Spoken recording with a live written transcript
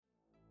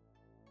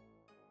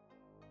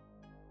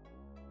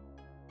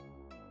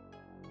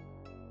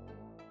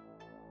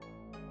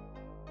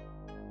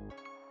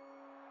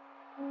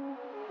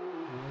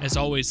As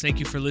always, thank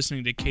you for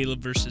listening to Caleb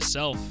vs.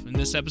 Self. In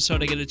this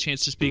episode, I get a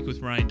chance to speak with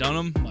Ryan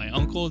Dunham, my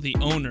uncle, the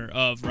owner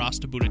of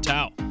Rasta Buddha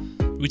Tao.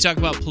 We talk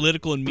about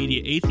political and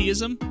media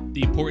atheism,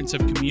 the importance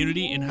of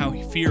community, and how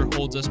fear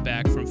holds us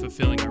back from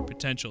fulfilling our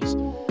potentials.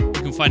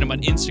 You can find him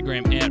on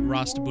Instagram at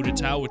Rasta Buddha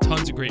Tao with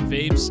tons of great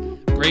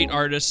vapes, great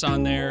artists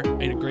on there,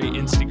 and a great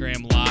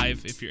Instagram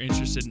live. If you're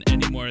interested in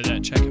any more of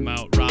that, check him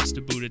out, Rasta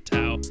Buddha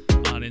Tao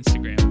on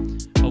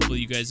Instagram.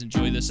 Hopefully you guys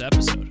enjoy this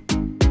episode.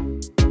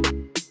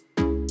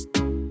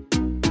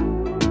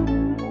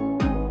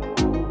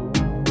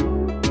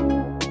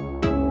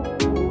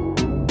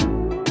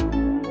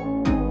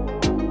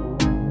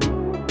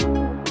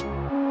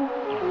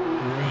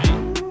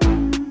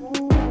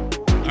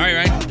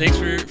 Thanks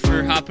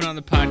for hopping on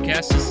the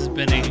podcast. This has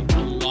been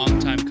a long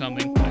time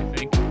coming, I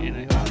think, and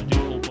I hope to do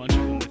a whole bunch of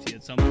them with you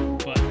at some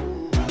point.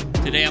 But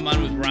today I'm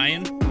on with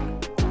Ryan,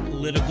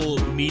 political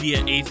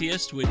media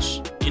atheist, which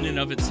in and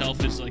of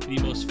itself is like the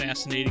most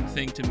fascinating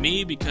thing to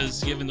me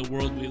because given the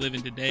world we live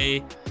in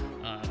today,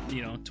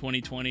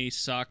 2020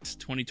 sucked.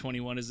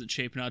 2021 isn't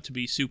shaping out to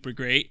be super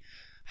great.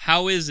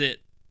 How is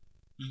it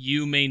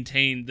you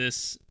maintain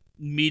this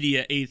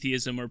media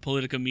atheism or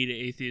political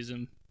media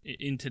atheism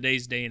in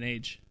today's day and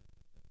age?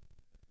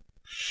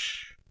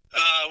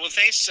 Well,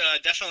 thanks.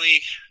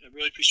 Definitely, I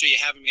really appreciate you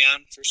having me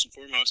on, first and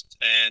foremost.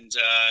 And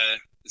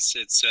it's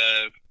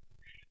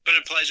been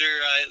a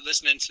pleasure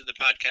listening to the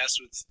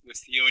podcast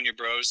with you and your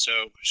bros.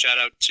 So shout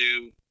out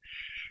to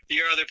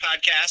your other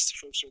podcast.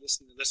 Folks who are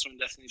listening to this one,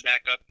 definitely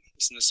back up,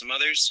 listen to some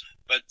others.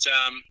 But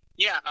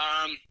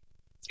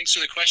thanks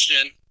for the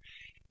question.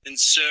 And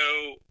so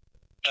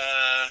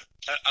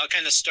I'll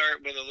kind of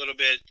start with a little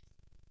bit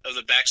of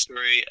the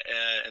backstory,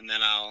 and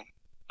then I'll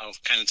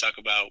kind of talk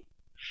about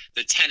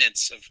the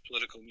tenets of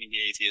political media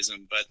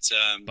atheism, but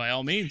by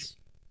all means.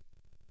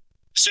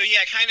 So yeah,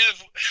 kind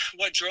of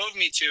what drove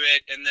me to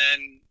it, and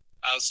then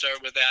I'll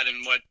start with that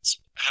and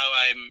how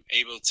I'm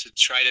able to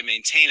try to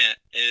maintain it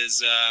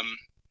is.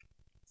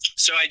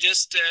 So I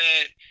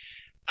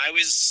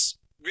was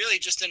really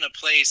just in a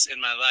place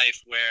in my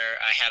life where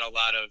I had a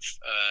lot of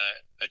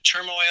a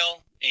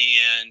turmoil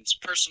and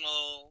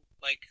personal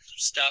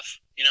stuff,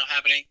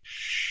 happening,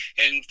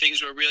 and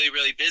things were really,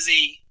 really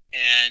busy.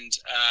 And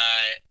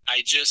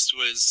I just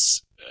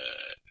was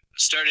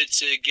started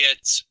to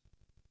get,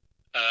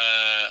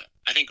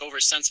 I think,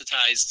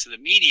 oversensitized to the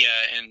media,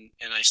 and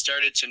I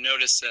started to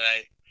notice that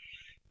I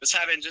was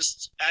having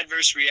just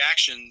adverse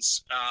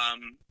reactions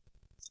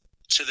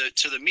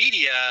to the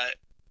media,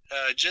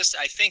 just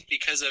I think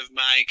because of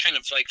my kind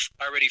of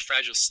already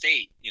fragile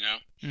state,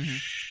 Mm-hmm.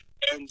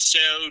 And so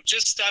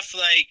just stuff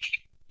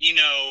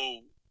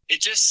it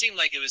just seemed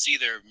like it was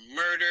either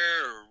murder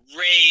or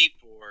rape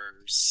or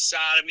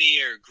sodomy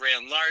or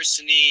grand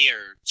larceny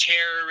or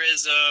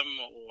terrorism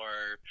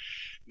or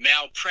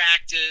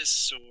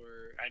malpractice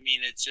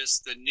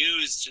the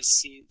news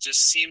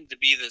just seemed to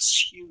be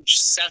this huge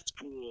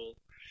cesspool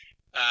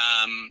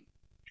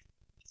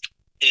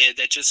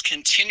that just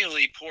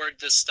continually poured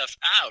this stuff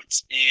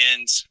out.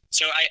 And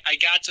so I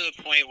got to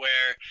the point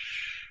where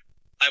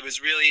I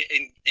was really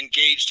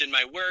engaged in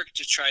my work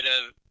to try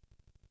to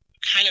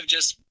kind of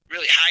just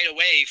really hide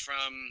away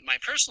from my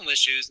personal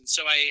issues. And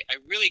so I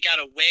really got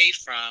away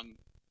from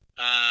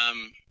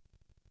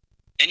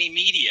any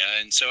media.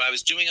 And so I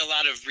was doing a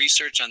lot of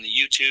research on the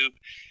YouTube,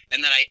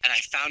 and then I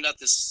found out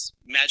this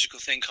magical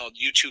thing called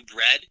YouTube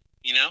Red,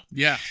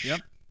 Yeah.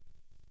 Yep.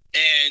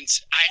 And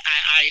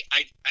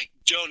I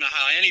don't know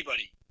how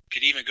anybody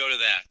could even go to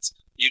that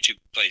YouTube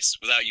place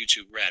without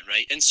YouTube Red,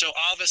 right? And so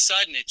all of a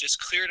sudden it just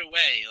cleared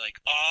away,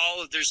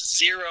 there's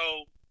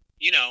zero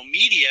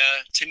media.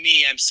 To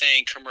me, I'm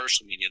saying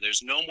commercial media.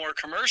 There's no more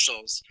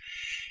commercials.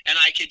 And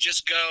I could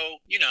just go,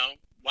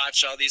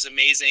 watch all these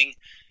amazing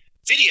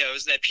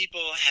videos that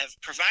people have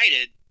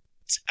provided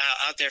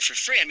out there for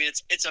free. I mean,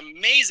 it's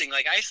amazing.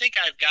 I think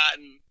I've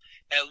gotten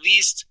at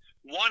least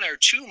one or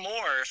two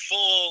more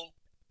full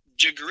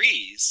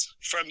degrees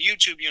from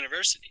YouTube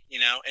University,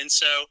 And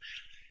so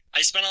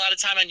I spent a lot of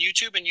time on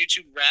YouTube and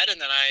YouTube Red, and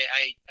then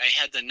I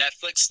had the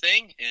Netflix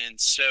thing. And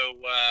so,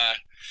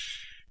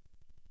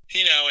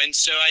 and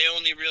so I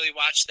only really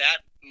watched that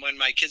when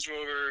my kids were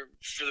over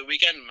for the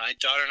weekend. My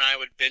daughter and I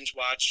would binge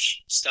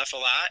watch stuff a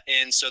lot.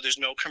 And so there's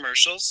no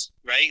commercials,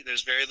 right?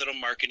 There's very little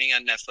marketing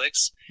on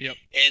Netflix. Yep.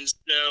 And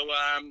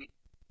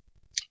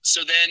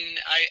so then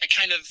I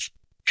kind of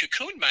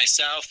cocooned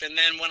myself. And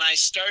then when I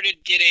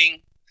started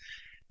getting,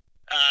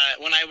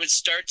 when I would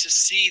start to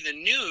see the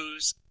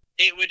news,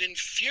 it would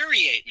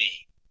infuriate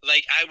me.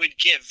 I would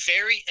get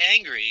very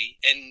angry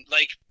and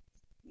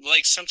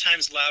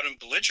sometimes loud and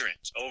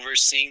belligerent over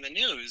seeing the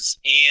news.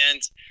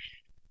 And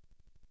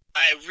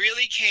I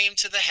really came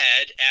to the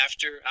head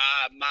after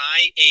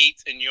my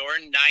 8th and your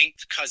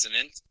 9th cousin,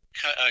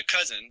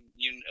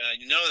 you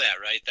know that,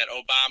 right? That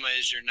Obama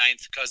is your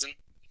 9th cousin?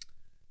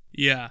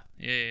 Yeah.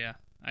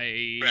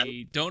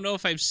 I don't know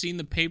if I've seen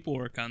the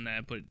paperwork on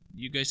that, but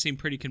you guys seem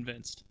pretty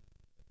convinced.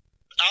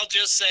 I'll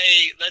just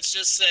say, let's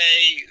just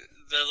say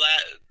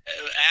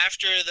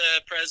after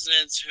the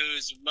president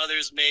whose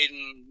mother's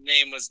maiden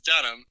name was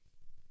Dunham,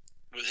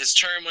 his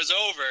term was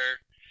over.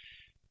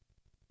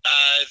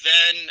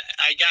 Then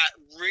I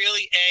got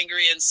really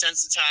angry and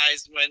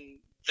sensitized when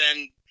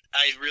then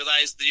I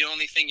realized the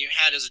only thing you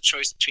had is a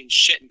choice between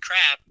shit and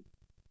crap.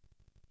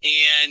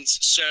 And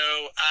so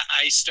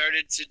I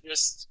started to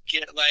just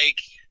get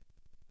like,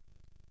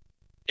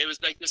 it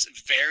was like this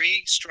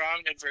very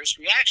strong adverse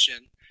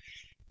reaction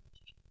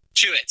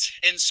to it.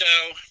 And so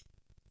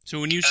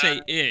when you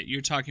say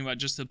you're talking about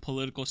just the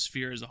political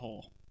sphere as a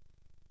whole.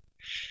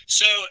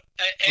 So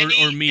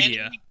or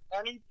media.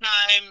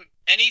 Anytime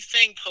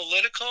anything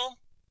political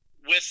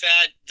with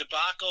that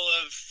debacle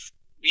of,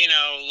 you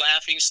know,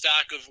 laughing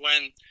stock of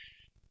when,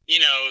 you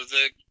know,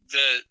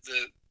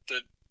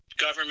 the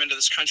government of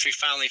this country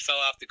finally fell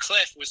off the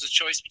cliff was a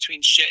choice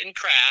between shit and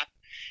crap.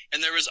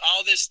 And there was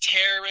all this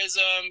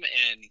terrorism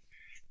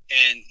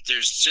and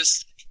there's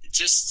just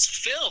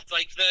filth.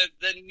 Like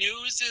the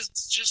news is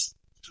just,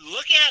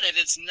 look at it.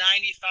 It's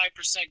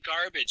 95%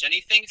 garbage.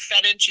 Anything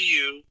fed into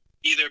you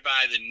either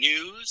by the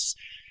news,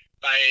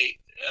 by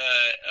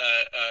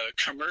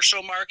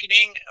commercial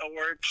marketing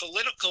or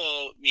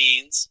political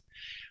means,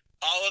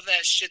 all of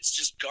that shit's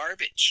just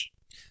garbage.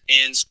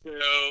 And so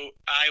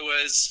I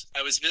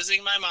was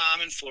visiting my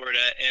mom in Florida,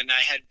 and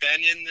I had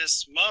been in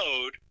this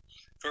mode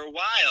for a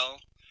while,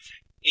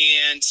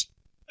 and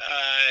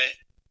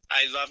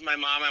I love my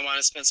mom. I want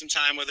to spend some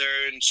time with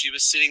her, and she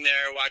was sitting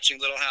there watching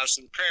Little House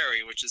on the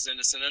Prairie, which is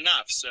innocent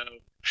enough. So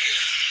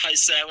I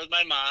sat with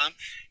my mom,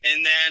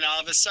 and then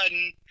all of a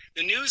sudden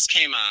the news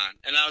came on,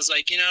 and I was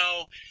like, you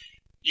know,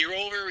 you're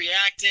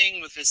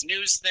overreacting with this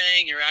news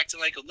thing. You're acting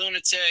like a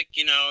lunatic.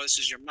 You know, this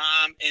is your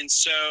mom. And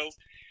so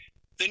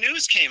the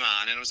news came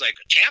on, and it was like,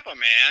 a Tampa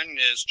man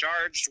is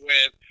charged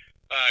with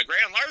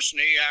grand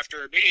larceny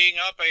after beating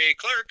up a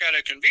clerk at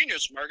a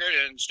convenience market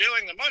and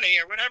stealing the money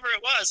or whatever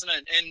it was.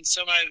 And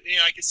so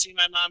I could see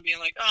my mom being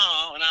like,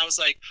 oh, and I was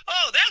like,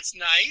 oh, that's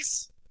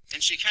nice.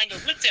 And she kind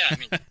of looked at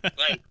me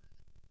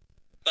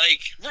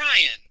like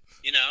Ryan,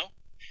 you know?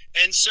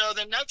 And so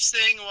the next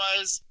thing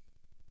was,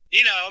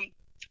 you know,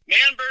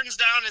 man burns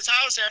down his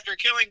house after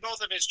killing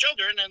both of his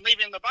children and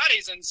leaving the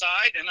bodies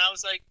inside. And I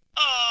was like,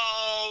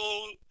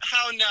 oh,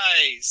 how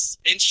nice.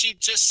 And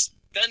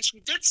then she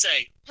did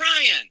say,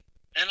 Ryan.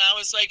 And I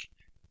was like,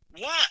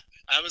 what?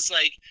 I was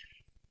like,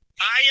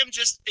 I am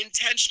just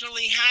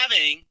intentionally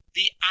having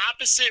the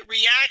opposite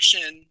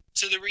reaction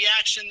to the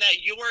reaction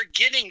that you're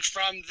getting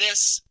from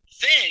this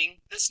thing,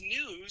 this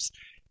news.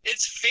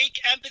 It's fake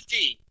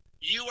empathy.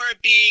 You are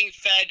being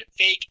fed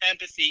fake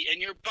empathy, and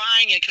you're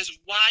buying it because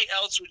why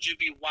else would you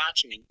be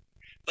watching?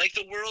 Like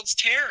the world's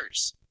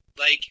terrors.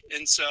 Like,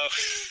 and so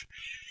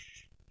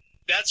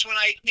that's when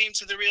I came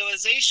to the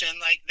realization,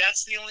 like,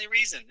 that's the only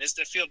reason, is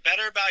to feel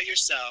better about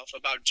yourself,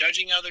 about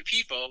judging other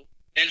people,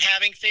 and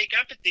having fake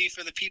empathy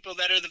for the people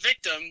that are the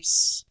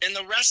victims in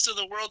the rest of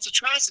the world's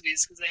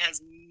atrocities, because it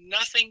has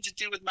nothing to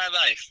do with my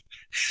life.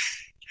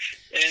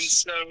 And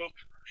so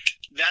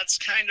that's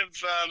kind of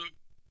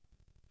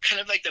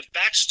like the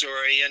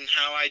backstory and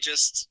how I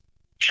just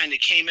kind of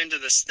came into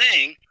this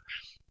thing.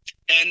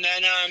 And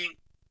then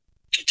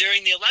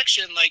during the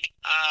election,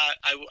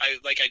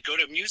 I'd go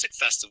to music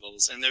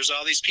festivals, and there's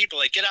all these people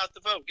like, get out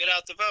the vote.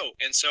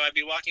 And so I'd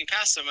be walking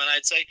past them, and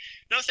I'd say,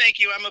 no, thank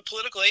you, I'm a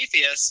political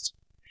atheist.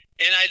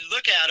 And I'd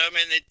look at them,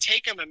 and it'd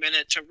take him a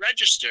minute to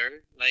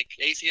register. Like,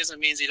 atheism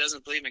means he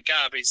doesn't believe in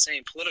God, but he's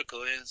saying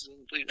political. He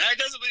doesn't believe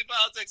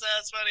politics.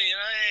 That's funny. You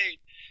know,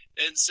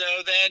 hey. And so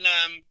then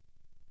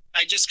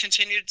I just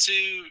continued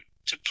to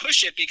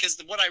push it,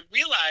 because what I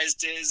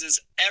realized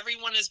is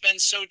everyone has been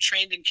so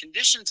trained and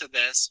conditioned to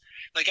this.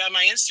 Like on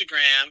my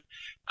Instagram,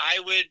 I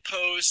would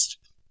post,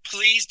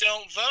 please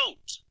don't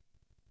vote.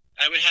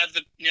 I would have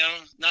the, you know,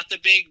 not the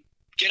big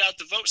get out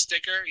the vote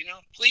sticker, you know,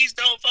 please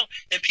don't vote.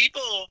 And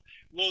people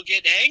will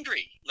get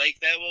angry. Like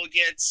that will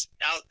get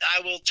out.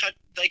 I will touch,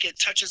 like it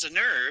touches a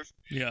nerve.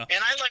 Yeah.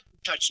 And I like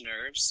to touch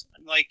nerves.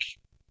 I'm like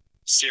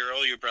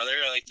Cyril, your brother.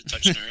 I like to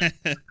touch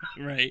nerves.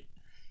 Right.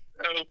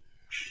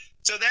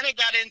 So then it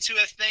got into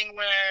a thing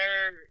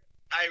where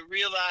I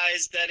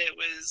realized that it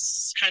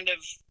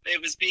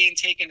was being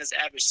taken as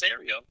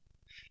adversarial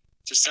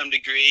to some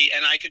degree,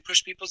 and I could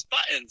push people's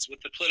buttons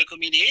with the political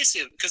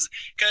mediation,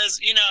 because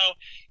you know,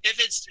 if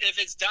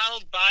it's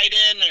Donald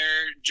Biden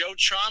or Joe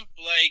Trump,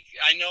 like,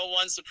 I know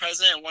one's the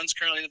president and one's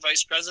currently the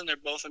vice president. They're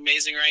both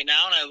amazing right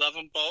now, and I love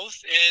them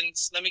both. And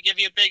let me give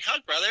you a big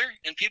hug, brother.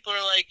 And people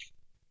are like,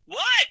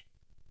 what?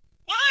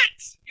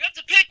 You have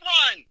to pick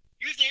one.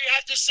 You either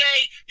have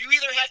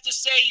to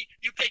say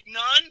you pick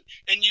none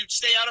and you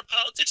stay out of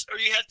politics, or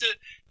you have to,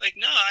 like,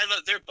 no,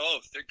 they're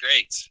both. They're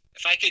great.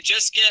 If I could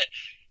just get,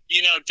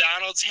 you know,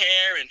 Donald's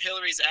hair and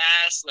Hillary's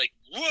ass, like,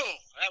 whoa,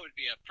 that would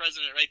be a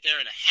president right there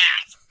and a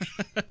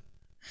half.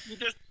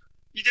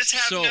 you just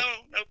have no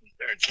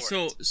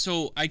concern for it.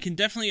 So I can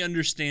definitely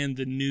understand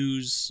the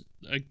news,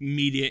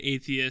 media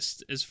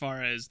atheist, as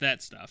far as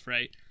that stuff,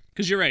 right?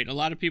 Because you're right. A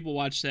lot of people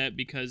watch that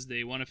because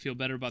they want to feel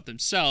better about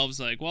themselves.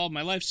 Like, well,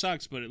 my life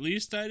sucks, but at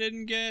least I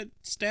didn't get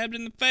stabbed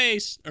in the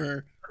face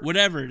or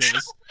whatever it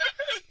is.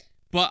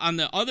 But on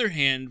the other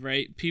hand,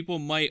 right, people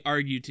might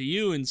argue to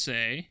you and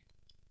say,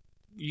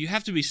 you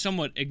have to be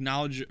somewhat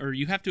acknowledge, or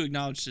you have to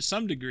acknowledge to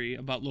some degree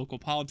about local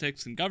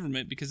politics and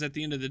government, because at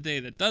the end of the day,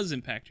 that does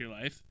impact your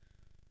life.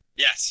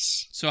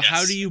 Yes. So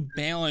how do you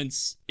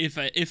balance, if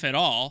at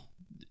all,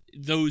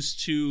 those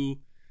two,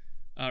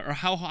 or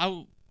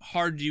how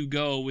hard do you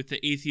go with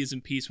the atheism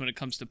piece when it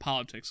comes to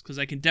politics? Because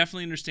I can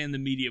definitely understand the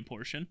media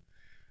portion.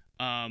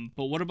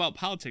 But what about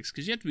politics?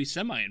 Because you have to be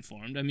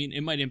semi-informed. I mean,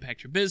 it might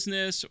impact your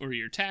business or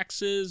your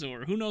taxes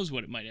or who knows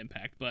what it might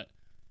impact. But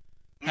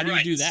how do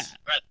you do that?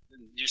 Right.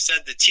 You said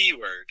the T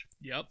word.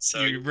 Yep.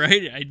 So you're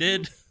right. I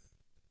did.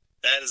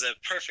 That is a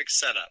perfect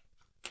setup.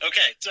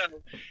 Okay. So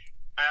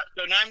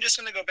now I'm just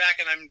going to go back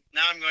and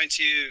I'm going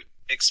to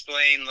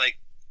explain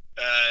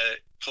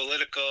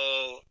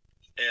political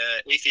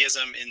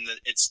atheism in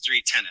its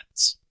three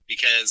tenets,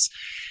 because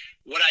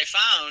what I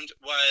found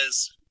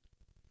was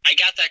I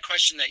got that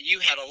question that you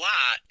had a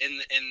lot,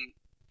 and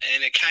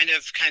it kind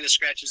of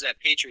scratches that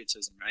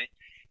patriotism, right?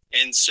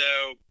 And so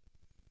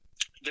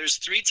there's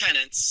three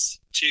tenets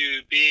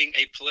to being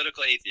a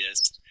political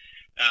atheist.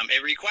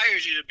 It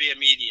requires you to be a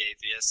media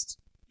atheist,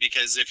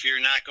 because if you're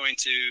not going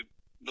to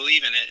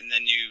believe in it, and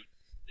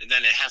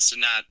then it has to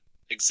not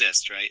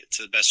exist, right,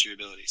 to the best of your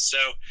abilities. So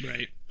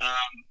right.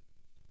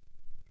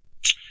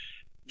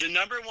 The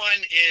number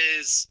one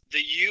is the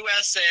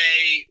USA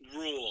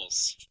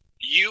rules.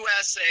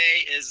 USA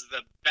is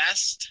the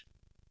best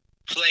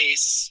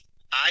place,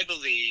 I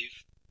believe,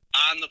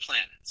 on the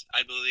planet.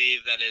 I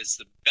believe that is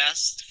the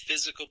best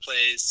physical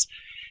place.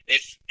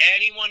 If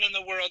anyone in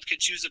the world could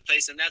choose a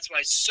place, and that's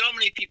why so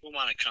many people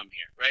want to come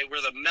here, right?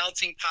 We're the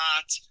melting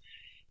pot,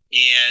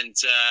 and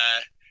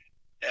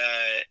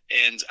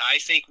I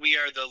think we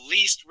are the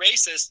least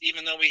racist,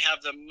 even though we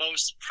have the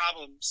most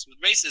problems with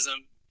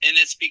racism. And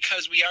it's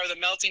because we are the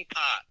melting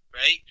pot,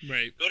 right?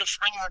 Right. Go to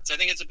France. I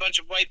think it's a bunch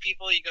of white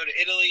people. You go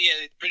to Italy.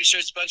 I'm pretty sure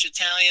it's a bunch of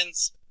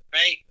Italians,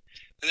 right?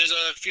 And there's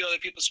a few other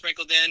people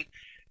sprinkled in.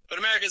 But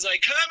America's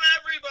like, come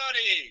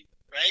everybody,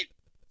 right?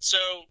 So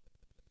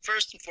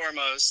first and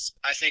foremost,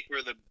 I think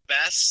we're the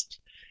best,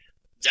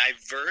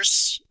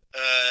 diverse,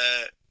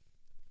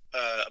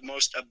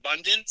 most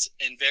abundant,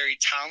 and very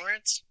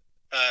tolerant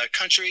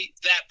country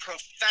that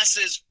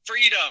professes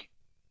freedom,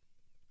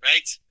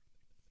 right?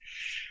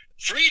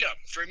 Freedom.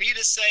 For me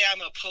to say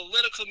I'm a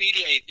political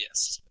media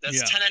atheist,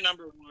 that's tenet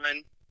number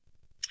one,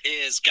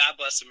 is God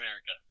bless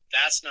America.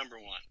 That's number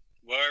one,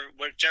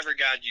 whichever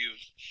God you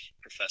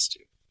profess to,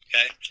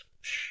 okay?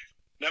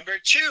 Number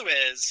two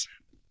is,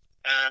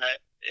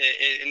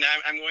 and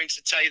I'm going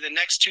to tell you the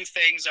next two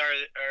things are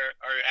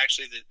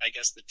actually the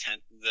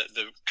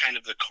kind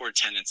of the core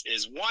tenets.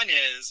 Is one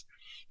is,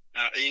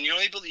 and you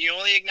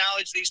only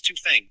acknowledge these two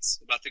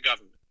things about the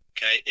government,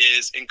 okay?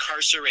 Is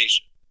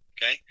incarceration,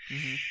 okay?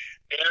 Mm-hmm.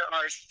 There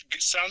are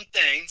some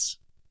things.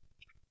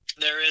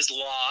 There is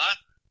law,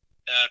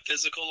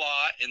 physical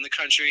law in the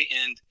country,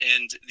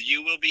 and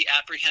you will be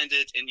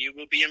apprehended and you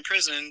will be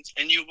imprisoned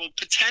and you will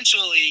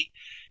potentially,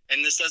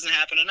 and this doesn't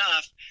happen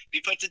enough,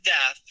 be put to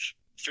death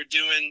for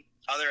doing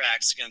other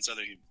acts against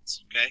other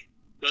humans. Okay,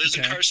 so there's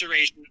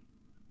incarceration.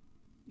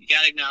 You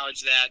got to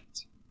acknowledge that,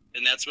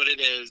 and that's what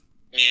it is.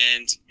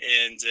 And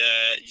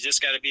you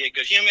just got to be a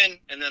good human,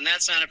 and then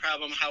that's not a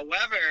problem.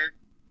 However,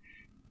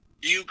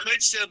 you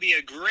could still be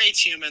a great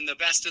human, the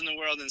best in the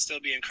world, and still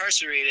be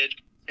incarcerated.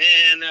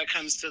 And that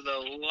comes to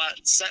the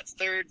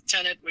third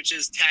tenet, which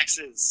is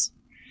taxes.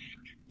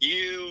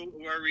 You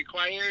are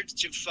required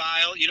to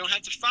file. You don't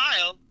have to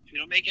file. If you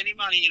don't make any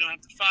money, you don't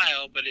have to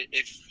file. But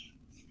if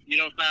you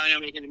don't file, you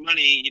don't make any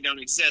money, you don't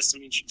exist. That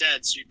means you're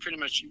dead. So you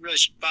really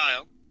should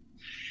file.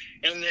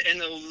 And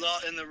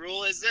the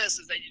rule is this: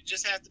 is that you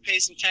just have to pay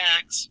some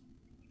tax.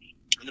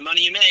 And the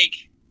money you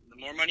make.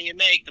 The more money you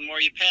make, the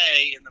more you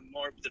pay, and the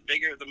more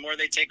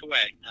they take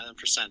away on a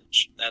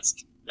percentage.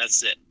 That's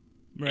it.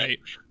 Right.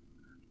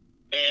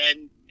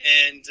 And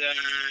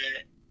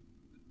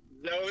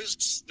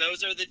those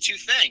are the two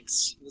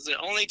things. Those are the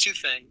only two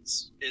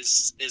things: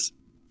 is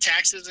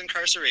taxes,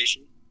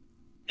 incarceration,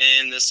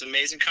 in this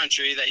amazing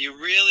country that you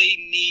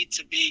really need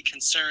to be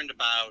concerned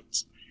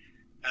about,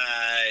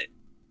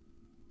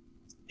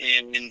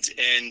 and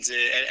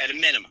at a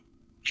minimum.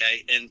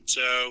 Okay, and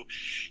so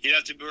you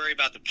don't have to worry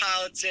about the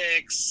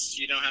politics.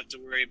 You don't have to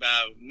worry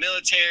about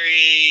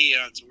military. You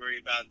don't have to worry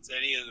about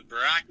any of the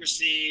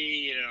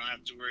bureaucracy. You don't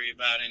have to worry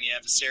about any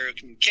adversarial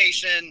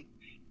communication,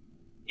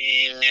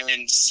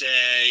 and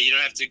you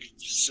don't have to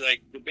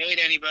debate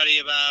anybody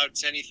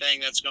about anything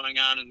that's going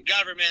on in the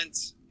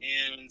government.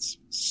 And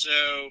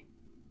so,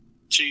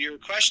 to your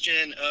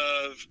question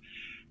of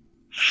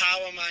how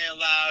am I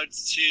allowed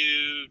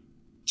to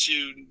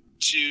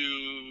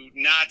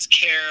not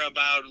care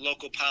about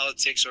local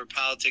politics or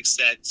politics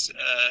that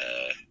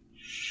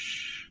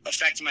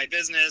affect my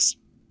business,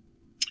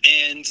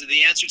 and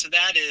the answer to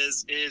that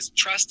is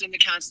trust in the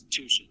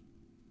Constitution.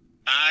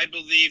 I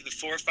believe the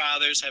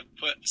forefathers have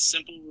put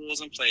simple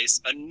rules in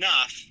place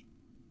enough,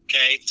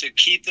 okay, to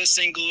keep this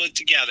thing glued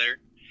together,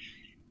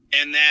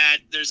 and that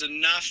there's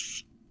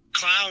enough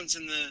clowns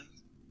in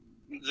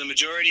the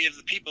majority of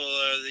the people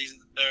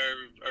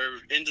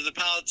are into the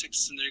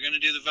politics, and they're going to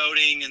do the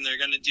voting, and they're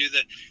going to do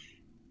the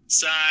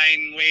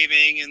sign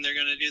waving, and they're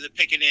going to do the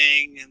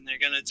picketing, and they're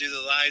going to do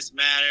the lives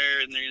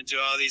matter, and they're going to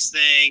do all these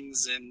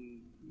things, and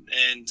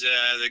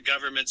the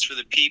government's for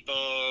the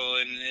people,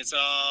 and it's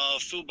all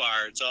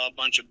foobar. It's all a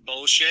bunch of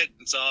bullshit.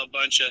 It's all a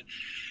bunch of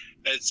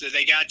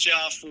they got you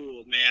all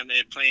fooled, man.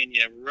 They're playing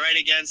you right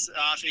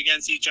off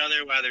against each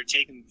other while they're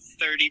taking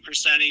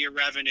 30% of your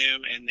revenue,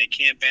 and they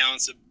can't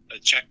balance a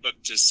checkbook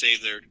to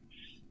save their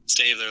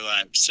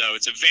lives. So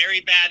it's a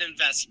very bad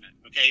investment.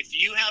 Okay, if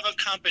you have a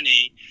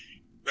company,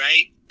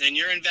 right, and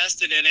you're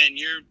invested in it, and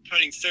you're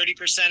putting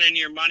 30% in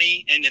your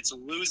money, and it's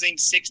losing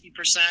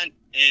 60%,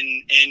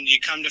 and you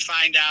come to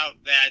find out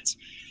that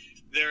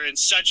they're in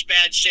such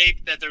bad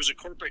shape that there's a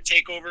corporate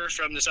takeover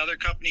from this other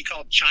company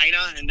called China,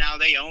 and now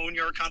they own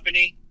your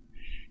company.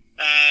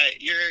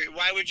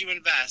 Why would you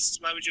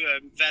invest? Why would you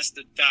invest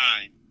a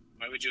dime?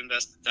 Why would you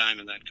invest a dime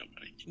in that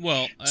company?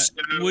 Well,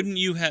 wouldn't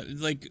you have,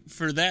 like,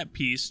 for that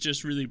piece,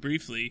 just really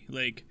briefly,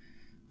 like,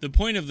 the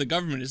point of the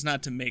government is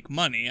not to make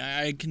money.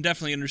 I can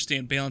definitely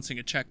understand balancing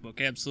a checkbook.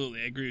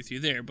 Absolutely, I agree with you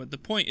there. But the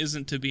point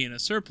isn't to be in a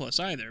surplus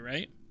either,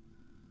 right?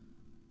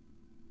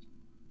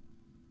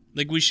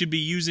 Like, we should be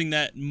using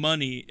that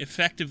money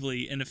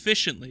effectively and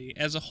efficiently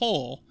as a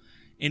whole.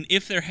 And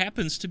if there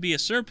happens to be a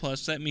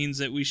surplus, that means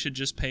that we should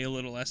just pay a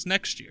little less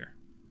next year.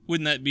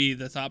 Wouldn't that be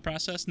the thought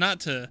process? Not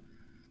to,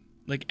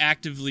 like,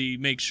 actively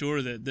make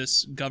sure that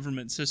this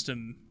government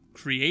system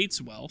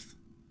creates wealth.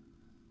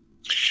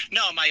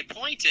 No, my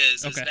point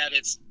is that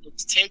it's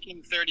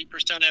taking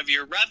 30% of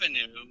your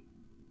revenue,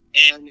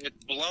 and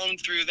it's blown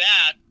through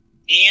that,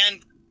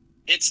 and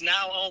it's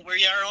now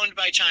we are owned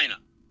by China.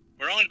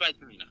 We're owned by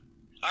China.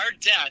 Our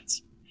debt,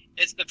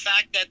 it's the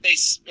fact that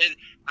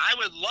I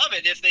would love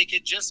it if they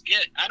could just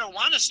I don't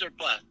want a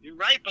surplus. You're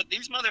right, but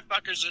these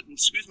motherfuckers,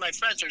 excuse my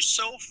French, are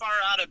so far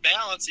out of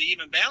balance,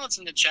 even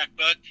balancing the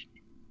checkbook,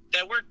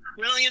 that we're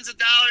trillions of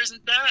dollars in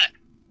debt.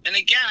 And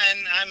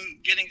again, I'm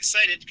getting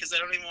excited because I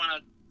don't even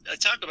want to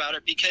talk about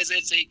it, because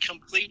it's a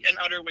complete and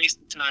utter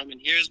waste of time.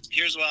 And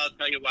here's why. I'll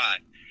tell you why.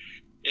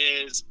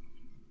 Is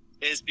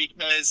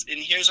because, and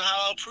here's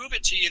how I'll prove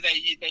it to you, that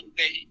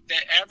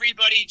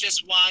everybody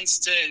just wants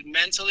to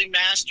mentally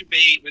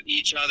masturbate with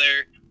each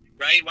other,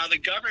 right, while the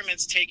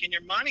government's taking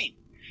your money,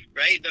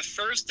 right? The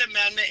First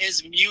Amendment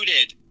is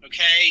muted,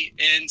 okay?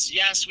 And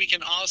yes, we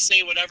can all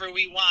say whatever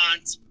we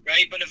want,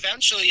 right? But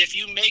eventually, if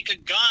you make a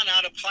gun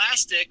out of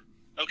plastic,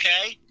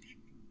 okay,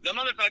 the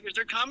motherfuckers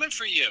are coming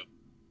for you.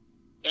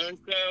 And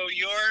so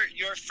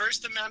your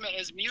First Amendment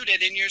is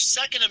muted, and your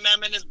Second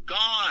Amendment is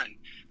gone.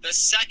 The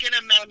Second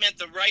Amendment,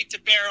 the right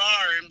to bear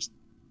arms,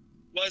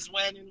 was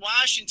when in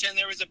Washington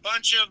there was a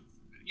bunch of,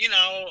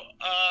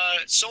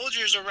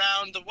 soldiers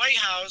around the White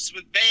House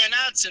with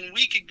bayonets, and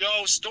we could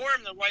go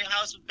storm the White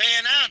House with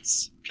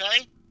bayonets,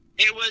 okay?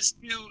 It was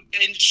to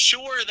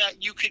ensure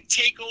that you could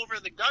take over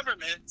the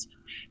government,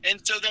 and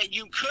so that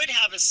you could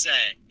have a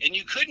say, and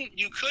you could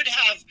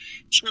have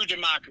true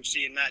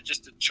democracy, and not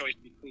just a choice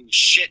between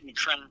shit and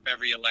crap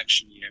every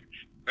election year,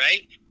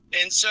 right?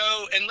 And so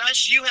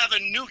unless you have a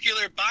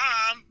nuclear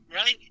bomb,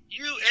 right,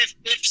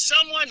 if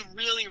someone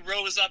really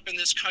rose up in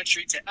this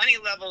country to any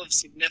level of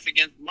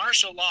significance,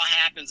 martial law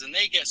happens and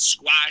they get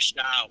squashed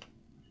out.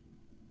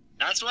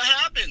 That's what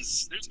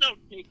happens. There's no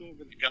takeover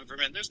of the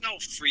government. There's no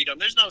freedom.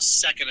 There's no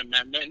Second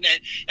Amendment.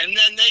 And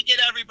then they get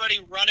everybody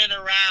running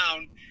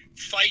around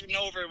fighting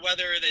over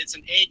whether it's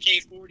an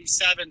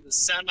AK-47, the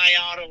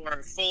semi-auto, or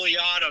a fully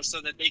auto,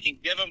 so that they can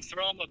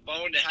throw them a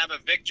bone to have a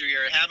victory,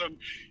 or have them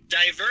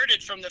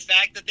diverted from the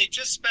fact that they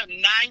just spent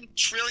 $9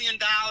 trillion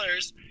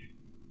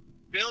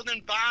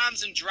building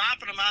bombs and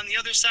dropping them on the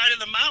other side of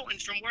the mountain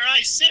from where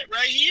I sit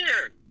right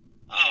here.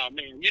 Oh,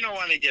 man, you don't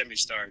want to get me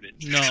started.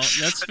 No,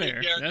 that's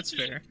fair. That's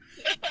fair.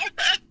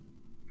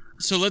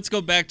 So let's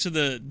go back to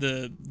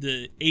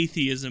the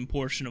atheism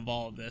portion of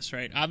all of this,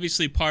 right?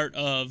 Obviously, part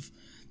of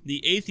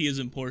the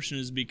atheism portion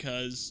is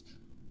because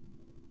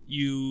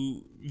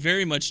you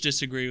very much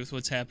disagree with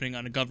what's happening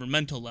on a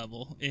governmental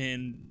level,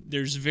 and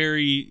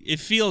it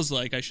feels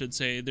like, I should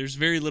say, there's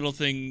very little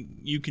thing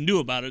you can do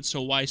about it, so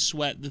why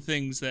sweat the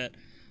things that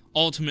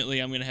ultimately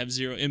I'm going to have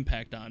zero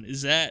impact on?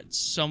 Is that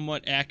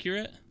somewhat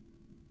accurate?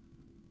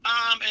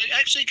 It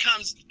actually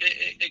comes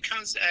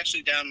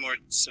actually down more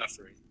to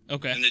suffering.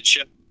 Okay. And the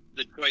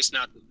choice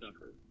not to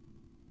suffer.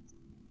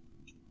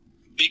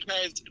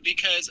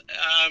 Because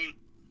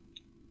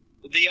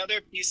the other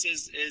piece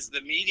is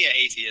the media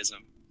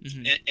atheism.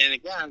 Mm-hmm. And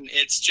again,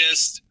 it's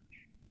just,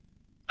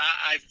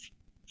 I've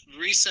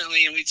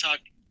recently, and we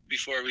talked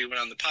before we went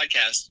on the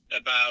podcast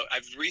about,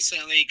 I've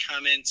recently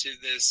come into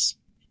this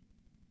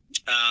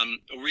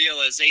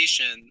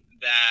realization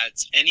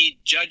that any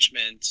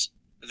judgment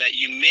that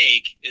you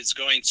make is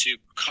going to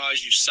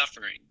cause you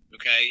suffering.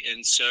 Okay.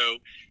 And so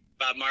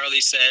Bob Marley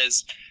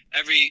says,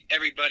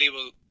 everybody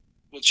will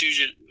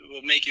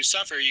will make you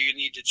suffer, you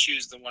need to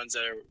choose the ones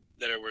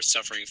that are worth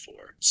suffering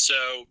for.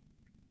 So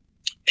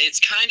it's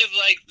kind of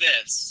like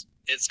this.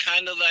 It's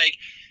kind of like,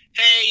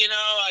 hey,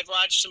 I've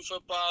watched some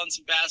football and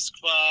some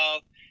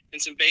basketball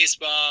and some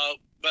baseball,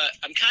 but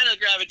I'm kind of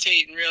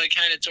gravitating really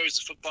kind of towards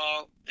the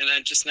football, and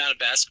I'm just not a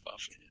basketball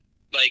fan.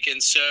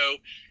 And so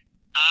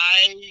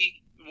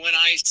when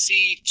I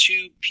see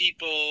two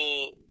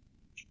people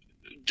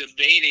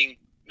debating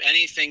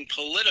anything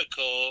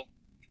political,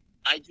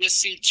 I just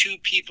see two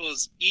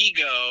people's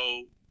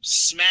ego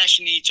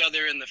smashing each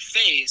other in the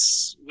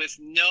face with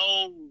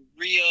no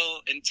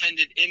real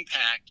intended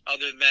impact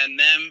other than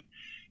them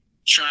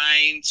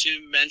trying to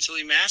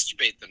mentally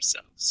masturbate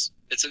themselves.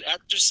 It's an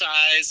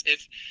exercise.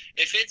 If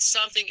it's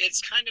something,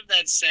 it's kind of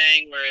that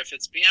saying where if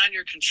it's beyond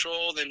your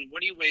control, then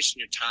what are you wasting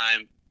your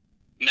time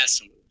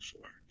messing with it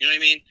for? You know what I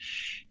mean?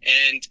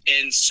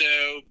 And so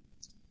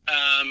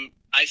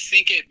I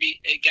think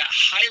it got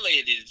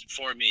highlighted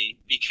for me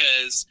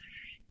because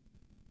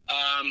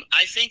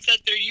I think that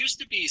there used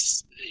to be,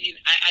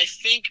 I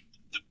think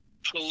the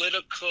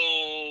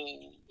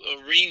political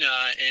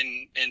arena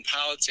in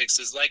politics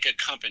is like a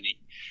company.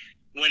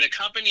 When a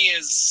company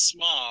is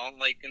small,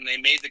 and they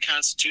made the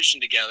Constitution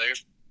together,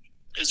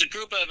 there's a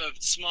group of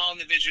small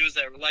individuals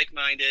that were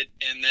like-minded,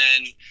 and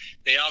then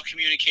they all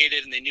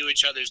communicated and they knew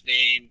each other's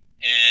name,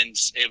 and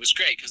it was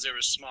great because they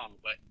were small.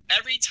 But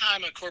every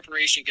time a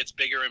corporation gets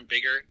bigger and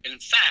bigger, in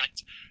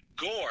fact,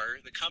 Gore,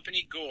 the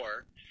company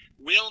Gore,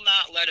 will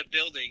not let a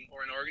building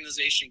or an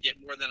organization get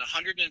more than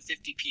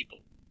 150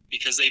 people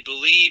because they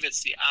believe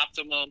it's the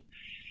optimum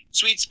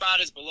sweet spot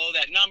is below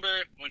that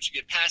number. Once you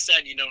get past that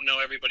and you don't know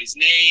everybody's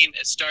name,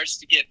 it starts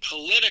to get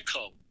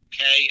political,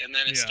 okay? And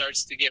then it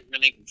starts to get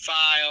rank and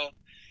file,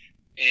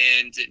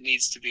 and it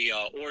needs to be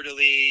all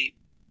orderly.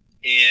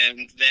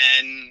 And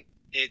then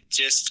it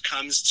just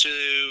comes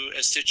to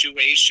a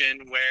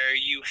situation where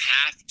you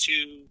have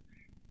to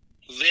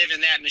live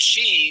in that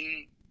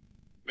machine,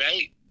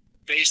 right?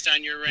 Based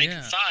on your rank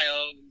and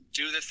file,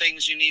 do the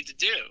things you need to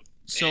do.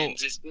 So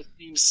and it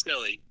seems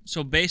silly.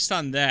 So based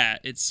on that,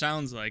 it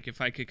sounds like,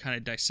 if I could kind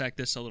of dissect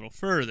this a little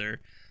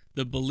further,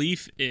 the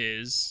belief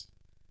is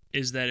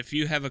that if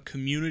you have a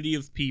community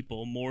of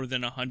people more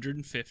than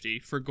 150,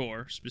 for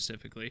Gore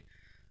specifically,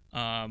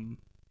 and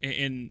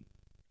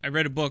I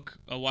read a book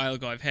a while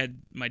ago. I've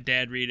had my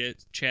dad read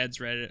it. Chad's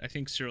read it. I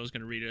think Cyril's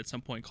going to read it at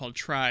some point, called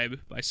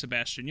Tribe by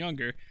Sebastian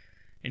Junger.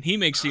 And he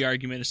makes the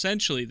argument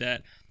essentially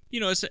that,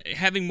 it's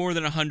having more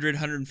than 100,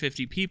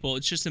 150 people,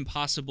 it's just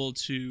impossible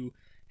to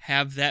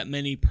have that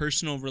many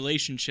personal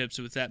relationships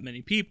with that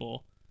many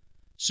people.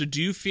 So do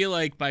you feel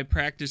like by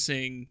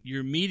practicing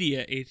your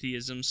media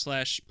atheism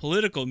 /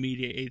 political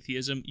media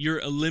atheism, you're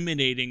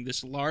eliminating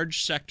this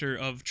large sector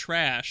of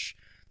trash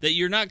that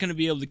you're not going to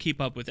be able to keep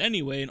up with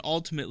anyway, and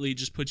ultimately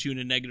just puts you in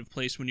a negative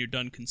place when you're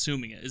done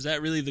consuming it? Is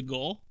that really the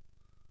goal?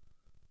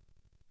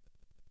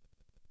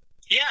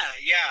 Yeah,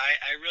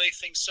 I really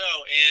think so.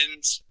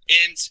 And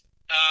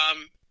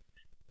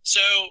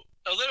so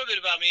a little bit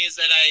about me is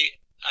that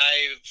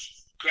I've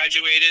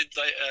graduated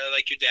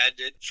like your dad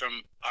did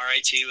from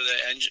RIT with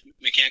a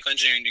mechanical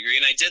engineering degree,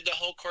 and I did the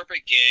whole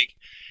corporate gig,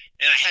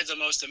 and I had the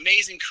most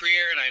amazing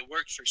career, and I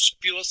worked for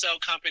fuel cell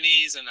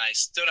companies, and I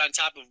stood on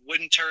top of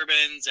wooden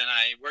turbines, and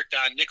I worked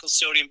on nickel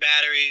sodium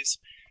batteries.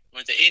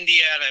 Went to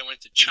India, and I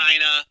went to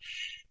China,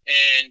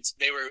 and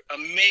they were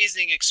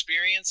amazing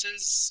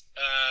experiences,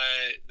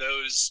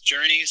 those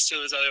journeys to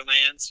those other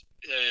lands,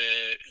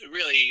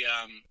 really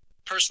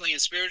personally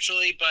and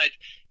spiritually. But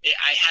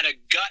I had a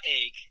gut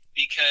ache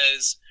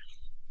because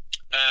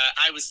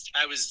I was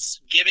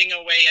giving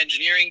away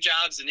engineering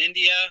jobs in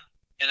India,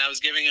 and I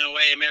was giving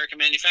away American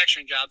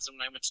manufacturing jobs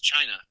when I went to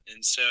China.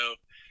 And so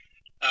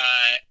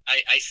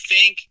I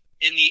think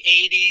in the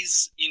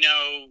 80s,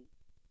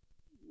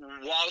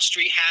 Wall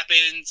Street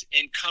happened,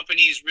 and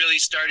companies really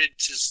started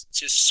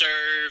to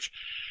serve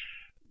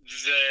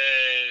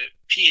the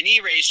P&E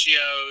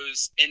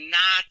ratios and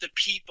not the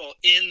people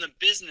in the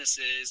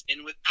businesses.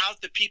 And without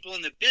the people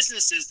in the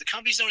businesses, the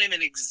companies don't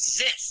even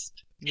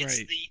exist. Right. It's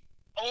the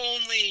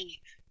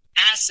only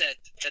asset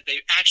that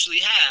they actually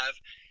have.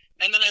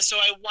 And then so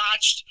I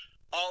watched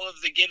all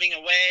of the giving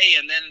away,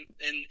 and then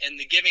and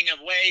the giving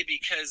away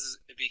because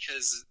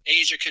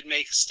Asia could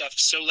make stuff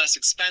so less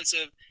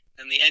expensive,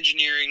 and the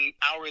engineering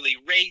hourly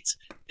rate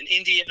in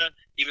India,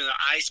 even though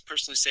I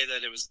personally say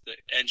that it was the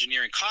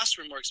engineering costs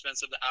were more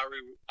expensive, the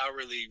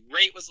hourly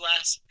rate was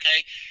less.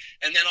 Okay,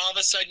 and then all of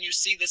a sudden you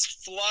see this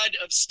flood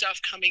of stuff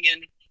coming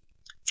in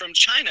from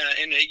China,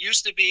 and it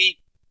used to be,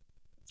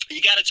 you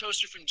got a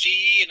toaster from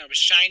GE, and it was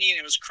shiny, and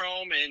it was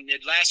chrome, and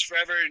it lasts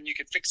forever, and you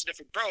could fix it if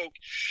it broke.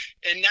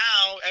 And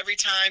now, every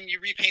time you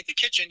repaint the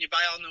kitchen, you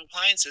buy all new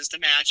appliances to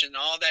match, and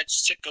all that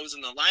shit goes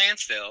in the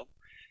landfill.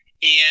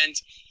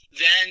 And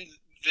then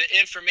the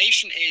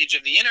information age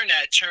of the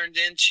internet turned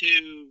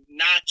into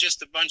not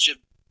just a bunch of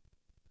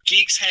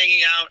geeks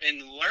hanging out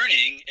and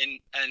learning, and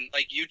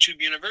like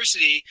YouTube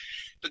University,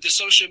 but the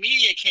social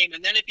media came,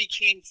 and then it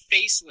became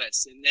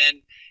faceless, and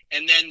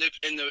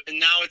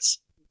now it's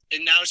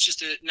and now it's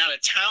just not a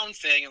town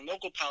thing and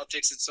local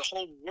politics. It's the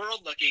whole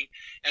world looking.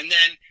 And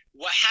then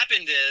what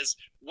happened is,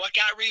 what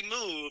got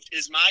removed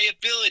is my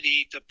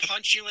ability to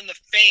punch you in the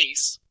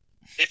face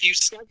if you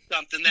said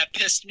something that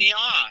pissed me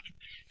off.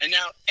 And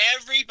now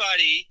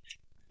everybody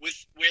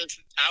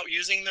without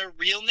using their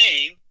real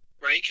name,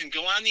 right, can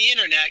go on the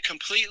internet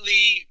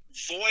completely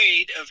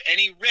void of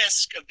any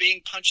risk of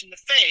being punched in the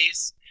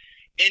face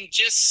and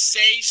just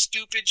say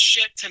stupid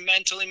shit to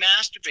mentally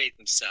masturbate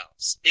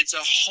themselves. It's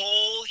a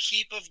whole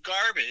heap of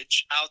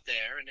garbage out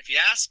there. And if you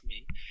ask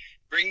me,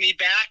 bring me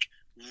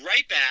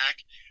right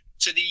back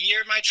to the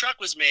year my truck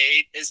was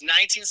made is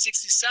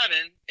 1967,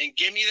 and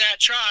give me that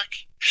truck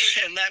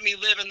and let me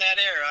live in that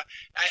era.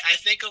 I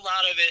think a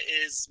lot of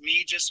it is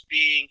me just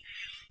being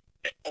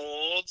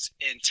old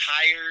and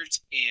tired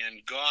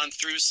and gone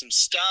through some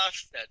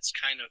stuff that's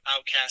kind of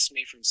outcast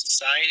me from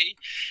society,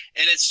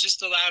 and it's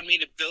just allowed me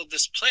to build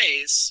this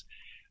place.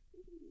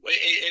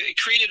 It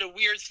created a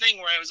weird thing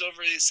where I was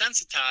overly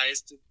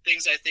sensitized to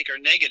things I think are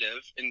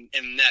negative,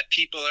 and that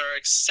people are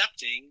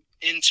accepting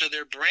into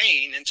their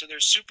brain, into their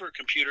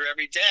supercomputer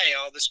every day,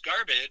 all this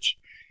garbage.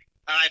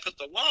 And I put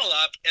the wall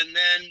up, and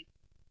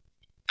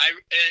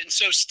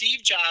so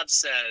Steve Jobs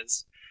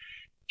says,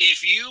 as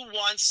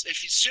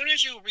soon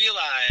as you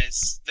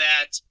realize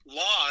that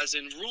laws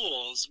and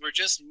rules were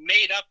just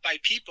made up by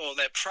people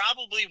that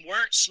probably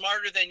weren't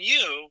smarter than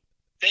you,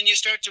 then you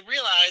start to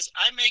realize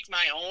I make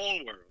my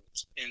own world.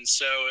 And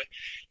so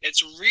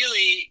it's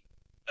really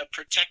a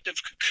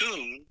protective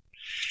cocoon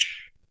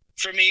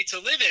for me to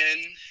live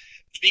in,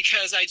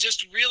 because I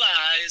just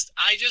realized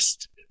I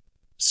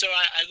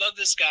love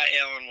this guy,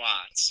 Alan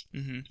Watts.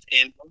 Mm-hmm.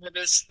 And one of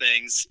his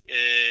things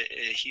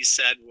he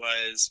said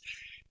was,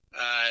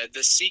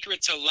 the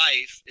secret to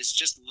life is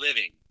just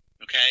living.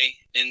 Okay.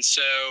 And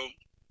so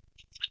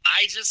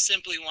I just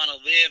simply want to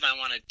live. I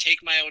want to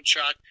take my old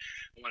truck.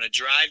 I want to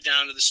drive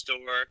down to the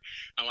store.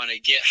 I want to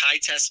get high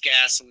test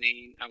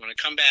gasoline. I want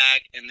to come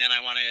back, and then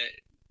I want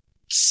to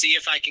see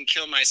if I can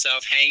kill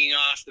myself hanging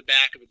off the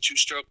back of a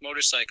 2-stroke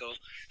motorcycle,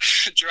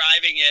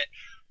 driving it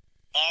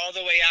all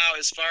the way out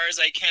as far as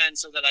I can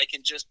so that I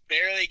can just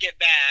barely get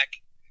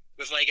back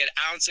with like an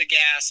ounce of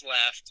gas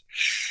left.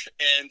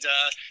 And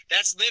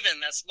that's living.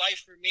 That's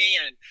life for me.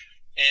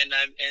 And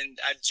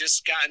I've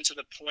just gotten to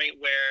the point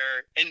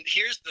where, and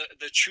here's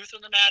the truth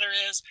of the matter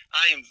is,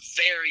 I am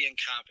very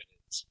incompetent.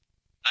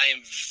 I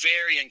am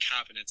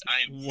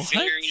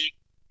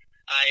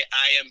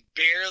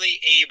barely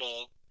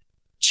able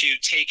to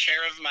take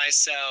care of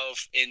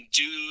myself and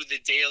do the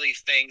daily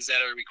things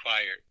that are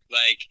required.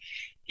 Like,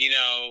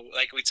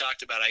 like we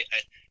talked about,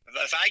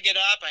 if I get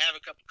up, I have a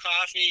cup of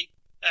coffee,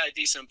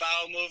 decent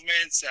bowel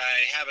movements,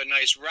 I have a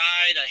nice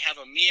ride, I have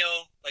a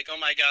meal, like, oh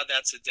my God,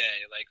 that's a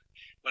day. Like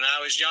when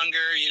I was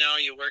younger,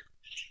 you work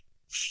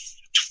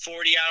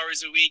 40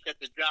 hours a week at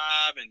the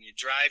job, and you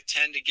drive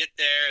 10 to get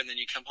there, and then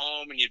you come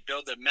home and you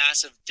build a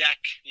massive deck,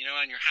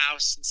 on your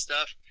house and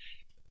stuff.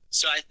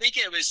 So I think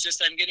it was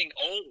just, I'm getting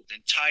old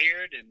and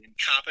tired and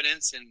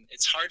incompetent, and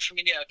it's hard for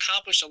me to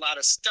accomplish a lot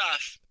of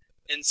stuff.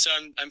 And so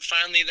I'm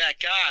finally that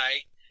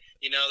guy,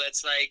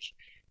 that's like,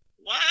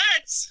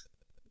 what?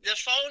 The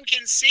phone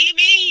can see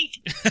me?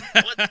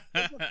 What?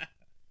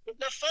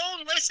 The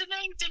phone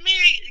listening to me?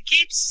 It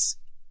keeps...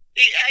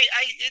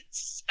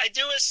 I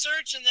do a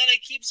search, and then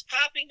it keeps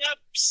popping up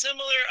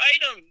similar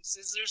items.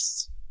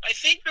 I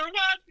think they're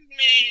watching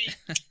me.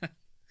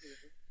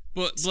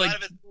 But a lot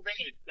of it's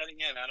setting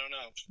in. I don't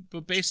know.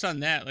 But based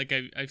on that, like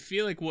I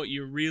feel like what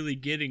you're really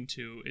getting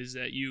to is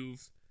that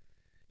you've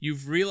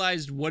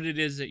realized what it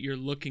is that you're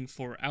looking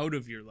for out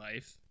of your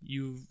life.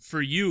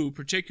 For you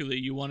particularly,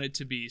 you want it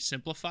to be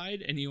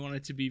simplified, and you want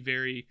it to be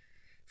very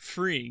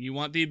freeing. You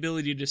want the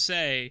ability to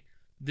say,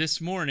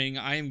 this morning,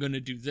 I am going to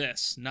do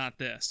this, not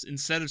this.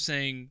 Instead of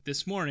saying,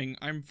 this morning,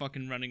 I'm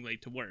fucking running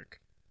late to work.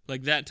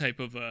 Like that type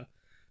of a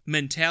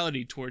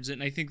mentality towards it.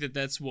 And I think that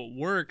that's what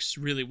works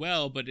really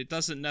well, but it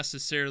doesn't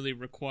necessarily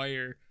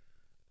require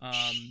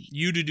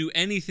you to do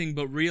anything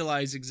but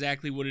realize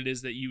exactly what it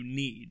is that you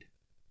need.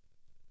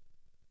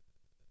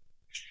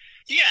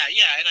 Yeah.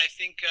 And I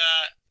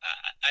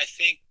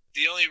think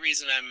the only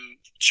reason I'm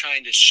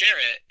trying to share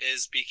it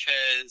is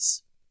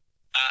because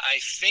I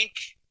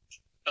think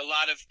a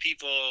lot of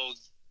people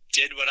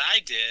did what I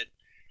did,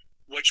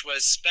 which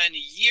was spend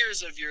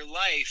years of your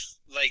life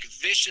like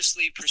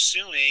viciously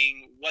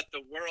pursuing what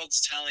the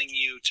world's telling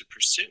you to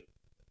pursue,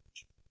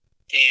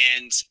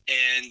 and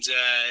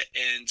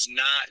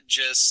not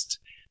just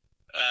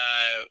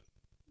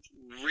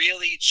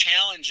really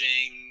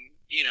challenging,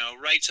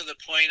 right to the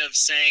point of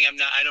saying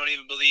I don't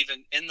even believe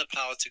in the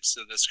politics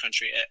of this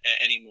country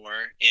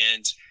anymore,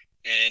 and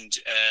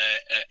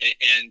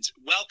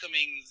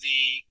welcoming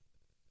the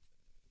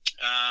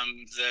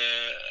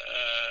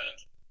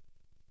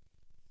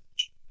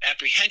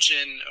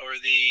apprehension or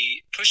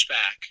the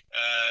pushback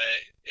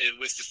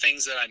with the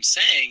things that I'm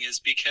saying is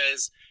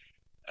because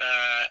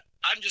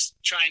I'm just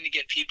trying to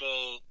get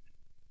people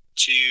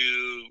to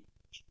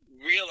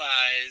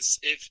realize is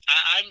if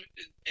I'm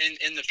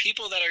and the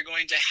people that are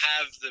going to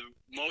have the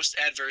most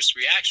adverse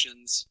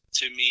reactions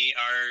to me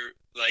are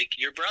like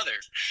your brother,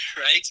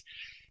 right?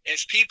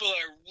 If people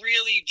are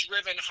really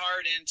driven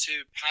hard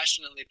into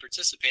passionately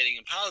participating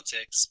in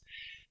politics,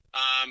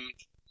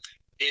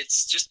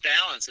 it's just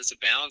balance. It's a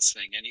balance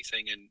thing.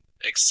 Anything in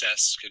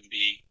excess can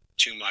be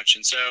too much.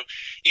 And so,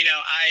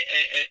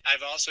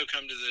 I've also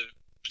come to the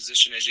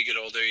position as you get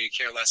older, you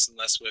care less and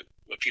less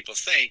what people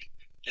think.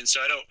 And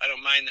so I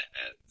don't mind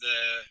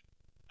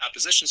the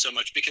opposition so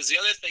much, because the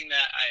other thing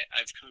that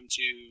I've come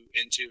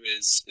into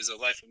is a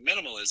life of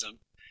minimalism.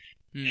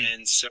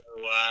 And so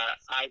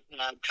I've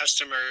had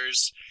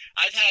customers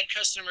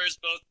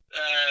both,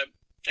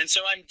 and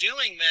so I'm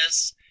doing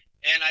this,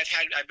 and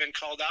I've been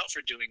called out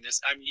for doing this.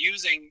 I'm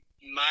using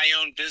my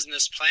own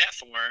business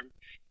platform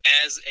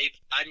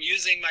I'm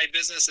using my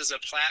business as a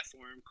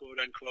platform, quote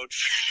unquote,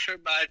 for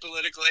my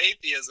political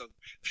atheism.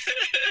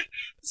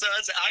 So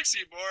that's an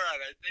oxymoron,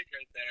 I think,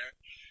 right there.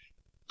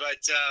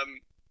 But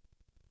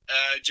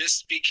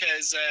just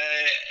because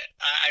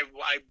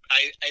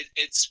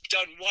it's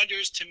done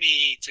wonders to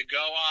me to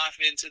go off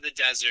into the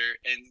desert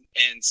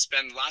and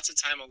spend lots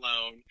of time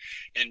alone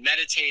and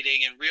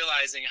meditating and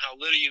realizing how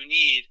little you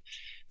need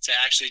to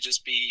actually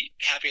just be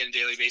happy on a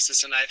daily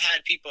basis. And I've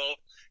had people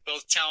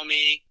tell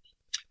me,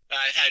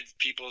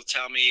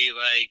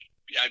 like,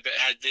 I've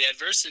had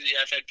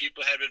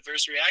people have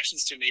adverse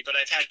reactions to me, but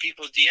I've had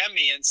people DM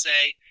me and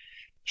say,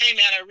 hey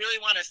man, I really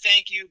want to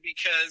thank you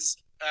because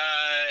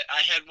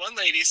I had one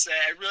lady say,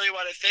 I really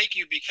want to thank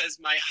you because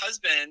my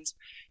husband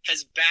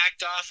has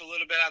backed off a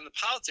little bit on the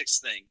politics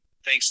thing,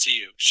 thanks to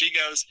you. She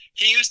goes,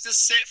 he used to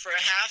sit for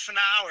a half an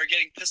hour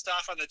getting pissed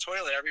off on the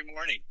toilet every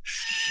morning.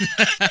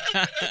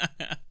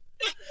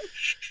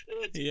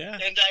 Yeah.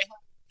 And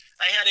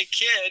I had a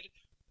kid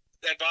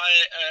that bought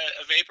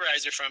a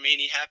vaporizer from me,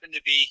 and he happened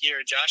to be here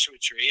at Joshua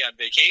Tree on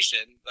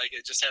vacation. Like,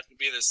 it just happened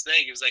to be this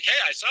thing. He was like, hey,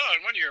 I saw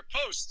on one of your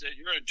posts that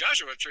you're in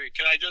Joshua Tree.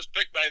 Can I just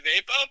pick my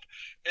vape up?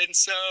 And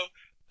so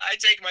I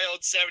take my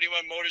old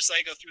 71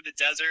 motorcycle through the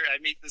desert. I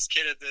meet this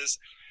kid at this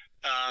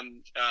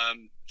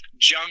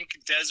junk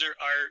desert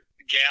art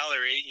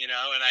gallery,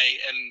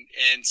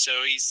 and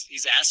so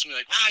he's asking me,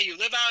 like, wow, you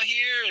live out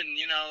here? And,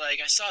 like,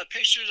 I saw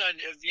pictures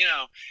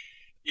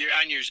you're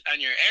on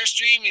your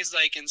Airstream. He's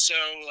like, and so,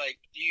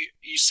 like,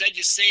 you said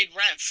you stayed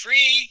rent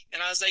free, and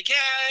I was like, yeah,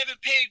 I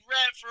haven't paid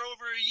rent for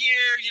over a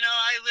year.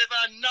 I live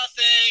on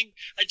nothing.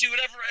 I do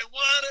whatever I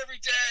want every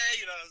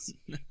day. I was,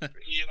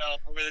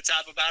 over the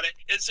top about it.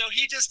 And so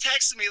he just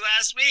texted me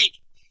last week.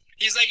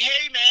 He's like,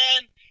 hey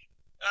man,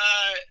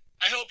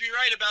 I hope you're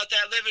right about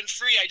that living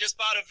free. I just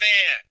bought a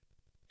van.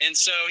 And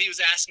so he was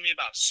asking me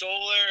about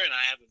solar, and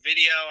I have a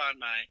video on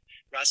my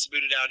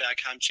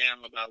rossabudadao.com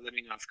channel about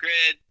living off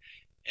grid.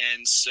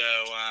 And so,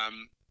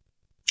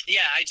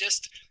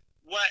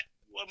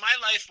 what my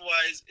life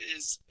was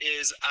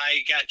is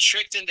I got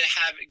tricked into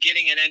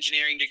getting an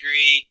engineering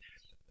degree,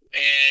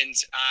 and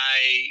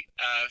I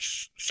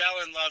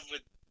fell in love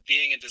with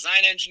being a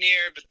design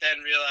engineer, but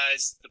then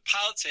realized the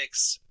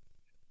politics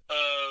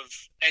of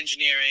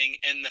engineering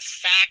and the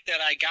fact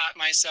that I got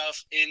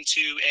myself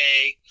into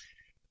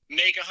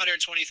make $120,000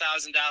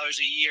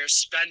 a year,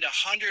 spend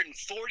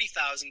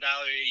 $140,000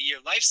 a year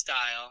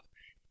lifestyle.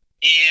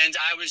 And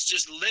I was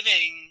just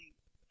living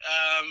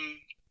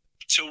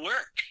to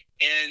work,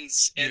 and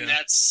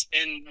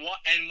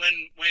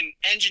when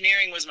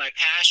engineering was my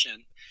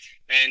passion,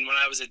 and when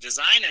I was a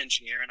design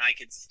engineer, and I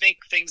could think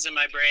things in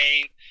my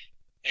brain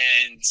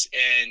and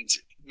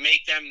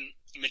make them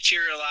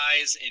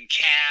materialize in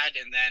CAD,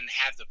 and then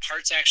have the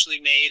parts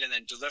actually made, and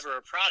then deliver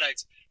a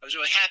product, I was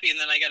really happy. And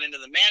then I got into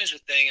the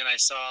management thing, and I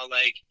saw,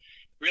 like,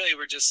 really,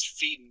 we're just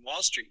feeding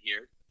Wall Street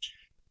here.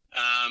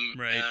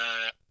 Right.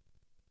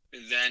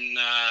 Then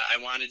I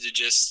wanted to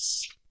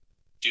just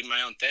do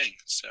my own thing.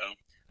 So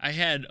I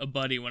had a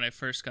buddy when I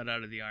first got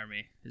out of the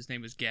Army. His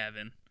name was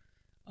Gavin,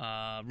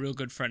 real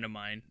good friend of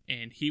mine.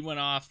 And he went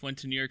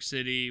to New York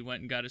City, went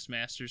and got his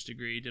master's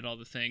degree, did all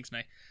the things.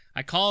 And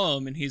I call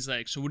him, and he's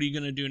like, so what are you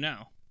going to do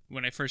now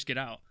when I first get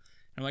out?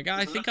 And I'm like,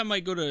 I think I'm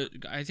going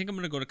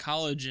to go to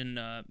college and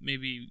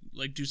maybe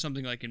like do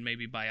something like in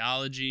maybe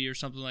biology or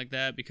something like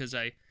that, because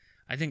I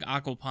think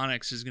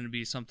aquaponics is going to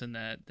be something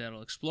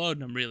that'll explode,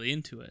 and I'm really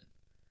into it.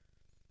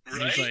 And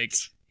right.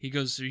 He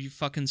goes, are you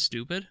fucking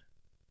stupid?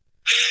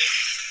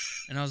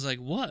 And I was like,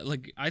 what?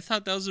 Like, I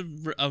thought that was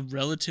a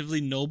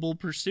relatively noble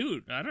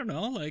pursuit. I don't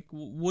know. Like,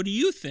 what do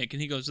you think? And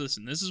he goes,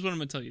 listen, this is what I'm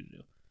going to tell you to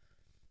do.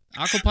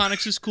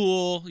 Aquaponics is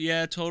cool.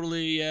 Yeah,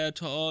 totally. Yeah,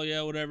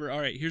 yeah, whatever. All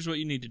right, here's what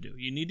you need to do.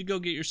 You need to go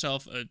get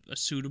yourself a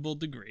suitable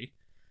degree,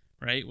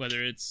 right?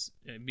 Whether it's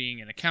being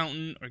an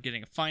accountant or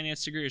getting a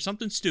finance degree or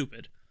something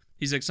stupid.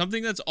 He's like,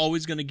 something that's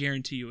always going to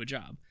guarantee you a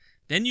job.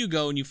 Then you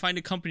go and you find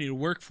a company to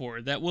work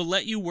for that will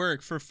let you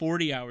work for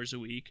 40 hours a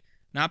week,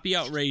 not be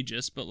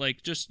outrageous, but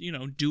like just,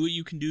 do what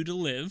you can do to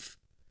live.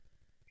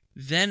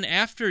 Then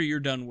after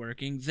you're done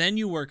working, then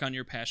you work on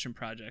your passion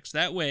projects.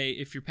 That way,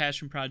 if your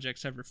passion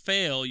projects ever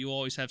fail, you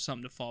always have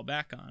something to fall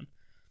back on.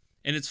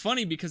 And it's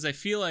funny because I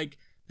feel like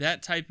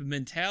that type of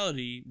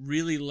mentality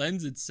really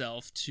lends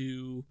itself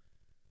to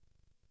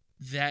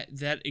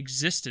that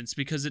existence,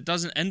 because it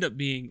doesn't end up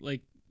being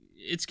like,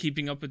 it's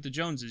keeping up with the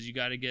Joneses. You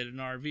got to get an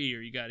RV,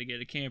 or you got to get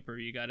a camper,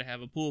 you got to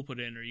have a pool put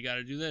in, or you got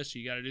to do this, or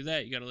you got to do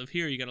that, you got to live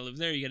here, you got to live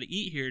there, you got to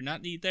eat here,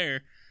 not eat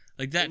there,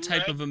 like that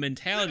type of a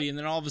mentality. And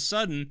then all of a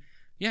sudden,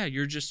 yeah,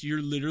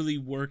 you're literally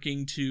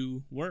working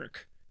to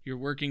work. You're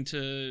working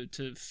to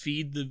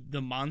feed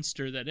the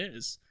monster that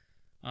is.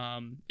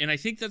 And I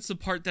think that's the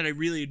part that I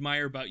really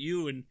admire about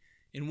you. And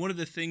one of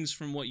the things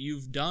from what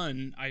you've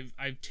done,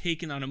 I've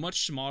taken on a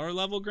much smaller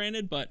level,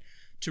 granted, but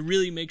to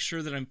really make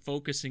sure that I'm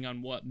focusing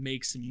on what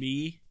makes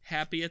me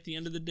happy at the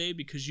end of the day,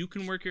 because you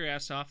can work your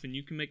ass off and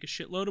you can make a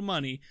shitload of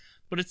money,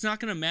 but it's not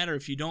going to matter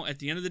if you don't, at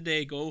the end of the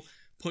day, go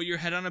put your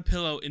head on a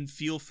pillow and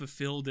feel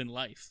fulfilled in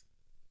life.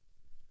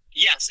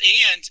 Yes,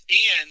 and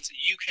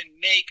you can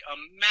make a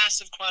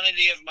massive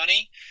quantity of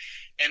money,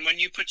 and when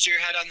you put your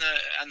head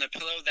on the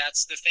pillow,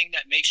 that's the thing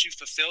that makes you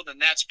fulfilled, and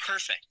that's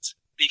perfect.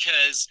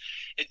 Because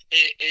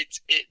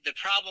the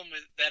problem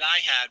that I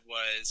had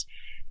was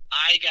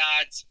I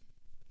got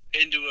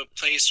into a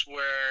place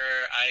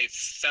where I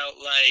felt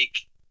like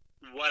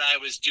what I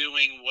was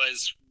doing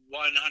was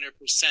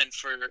 100%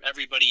 for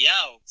everybody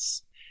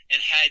else and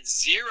had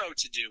zero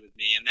to do with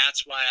me, and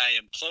that's why I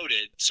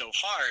imploded so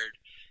hard.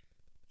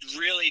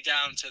 Really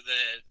down to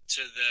the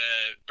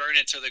burn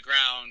it to the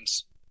ground,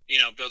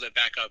 build it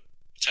back up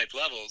type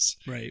levels.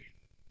 Right.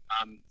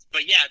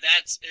 But yeah,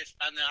 that's, if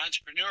on the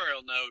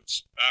entrepreneurial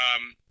note,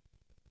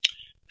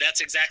 that's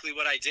exactly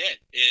what I did.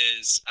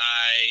 Is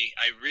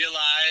I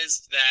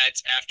realized that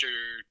after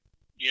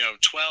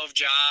 12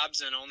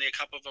 jobs and only a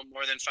couple of them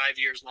more than 5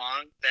 years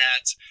long,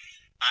 that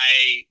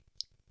I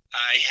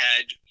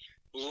had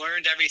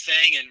learned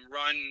everything and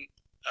run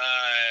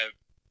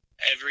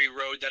every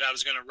road that I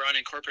was going to run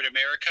in corporate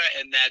America,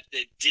 and that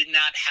it did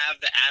not have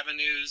the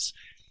avenues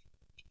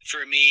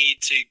for me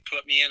to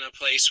put me in a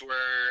place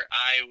where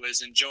I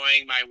was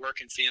enjoying my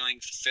work and feeling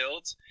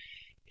fulfilled.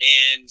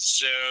 And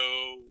so,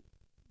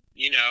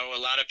 a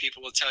lot of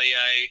people will tell you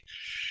I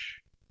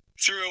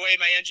threw away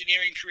my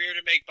engineering career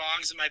to make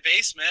bongs in my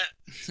basement,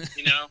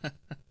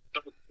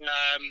 but,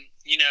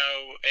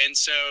 and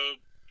so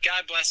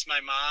God bless my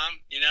mom,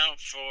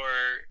 for,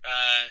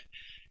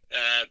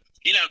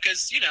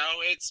 because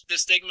it's, the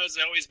stigma has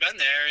always been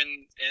there,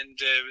 and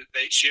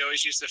she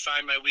always used to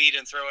find my weed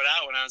and throw it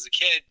out when I was a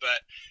kid.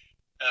 But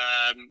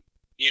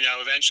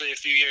eventually, a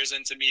few years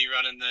into me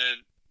running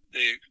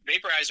the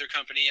vaporizer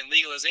company and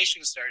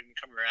legalization starting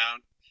to come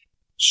around,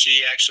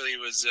 she actually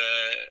was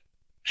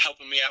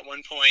helping me at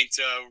one point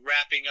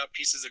wrapping up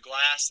pieces of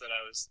glass that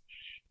I was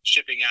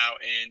shipping out,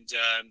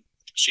 and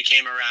she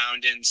came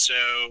around. And so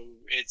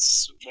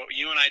it's what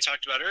you and I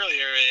talked about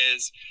earlier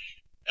is,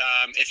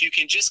 if you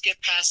can just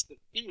get past the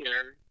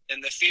fear,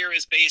 and the fear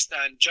is based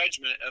on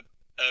judgment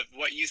of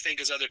what you think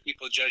is other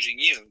people judging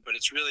you, but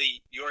it's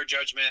really your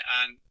judgment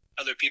on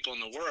other people in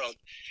the world,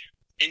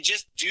 and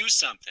just do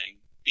something.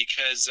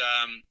 Because,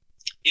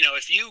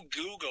 if you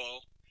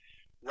Google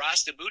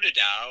Rasta Buddha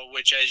DAO,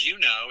 which, as you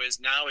know, is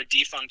now a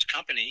defunct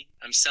company,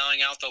 I'm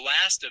selling out the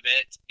last of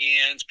it,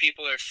 and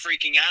people are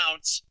freaking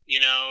out,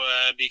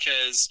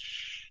 because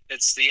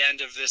it's the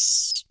end of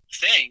this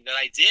thing that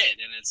I did,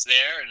 and it's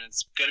there, and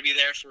it's going to be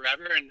there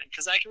forever. And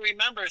because I can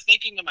remember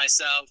thinking to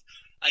myself,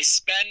 I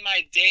spend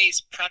my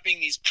days prepping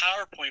these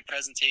PowerPoint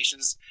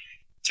presentations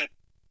to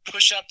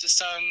push up to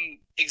some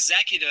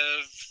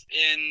executive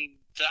in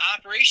the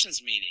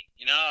operations meeting.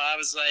 I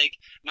was like,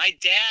 my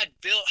dad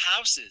built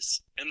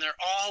houses, and they're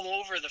all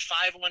over the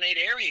 518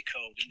 area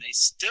code, and they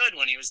stood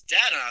when he was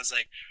dead. And I was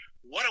like,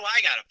 what do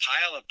I got, a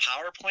pile of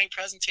PowerPoint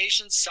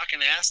presentations sucking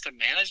ass to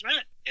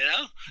management,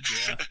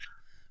 Yeah.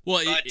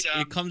 Well,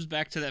 it comes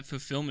back to that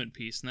fulfillment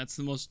piece, and that's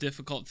the most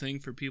difficult thing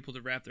for people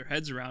to wrap their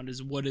heads around,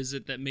 is what is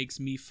it that makes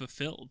me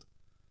fulfilled?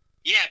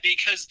 Yeah,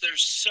 because they're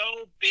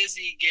so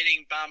busy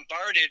getting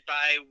bombarded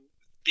by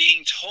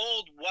being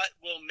told what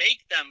will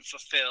make them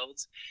fulfilled,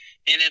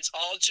 and it's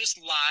all just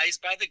lies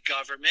by the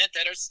government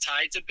that are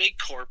tied to big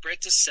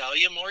corporate to sell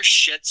you more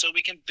shit so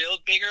we can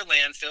build bigger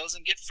landfills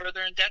and get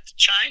further in debt to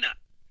China.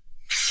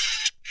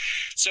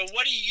 So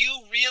what do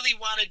you really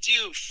want to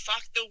do?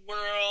 Fuck the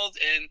world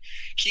and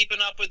keeping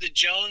up with the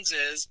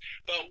Joneses,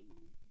 but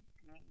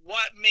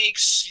what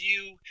makes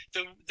you,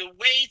 the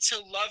way to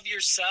love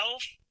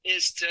yourself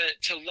is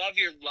to love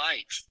your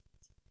life.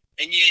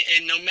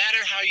 And no matter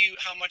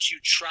how much you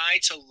try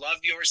to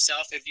love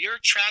yourself, if you're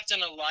trapped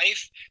in a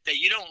life that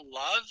you don't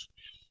love,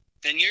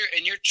 then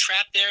you're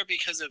trapped there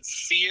because of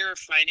fear,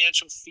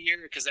 financial fear,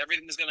 because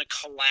everything's going to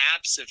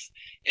collapse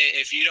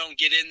if you don't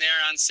get in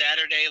there on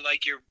Saturday.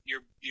 Like you're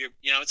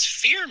it's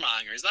fear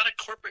mongering. There's a lot of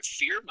corporate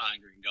fear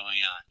mongering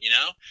going on,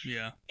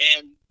 Yeah.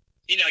 And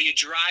you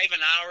drive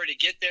an hour to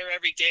get there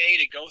every day,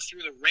 to go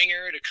through the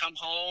ringer, to come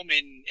home,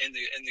 and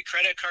the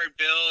credit card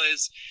bill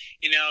is,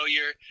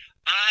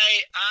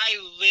 I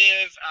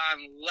live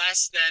on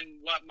less than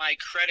what my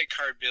credit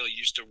card bill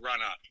used to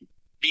run up,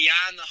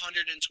 beyond the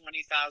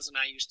 $120,000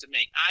 I used to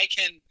make. I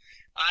can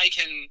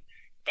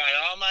buy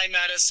all my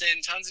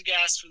medicine, tons of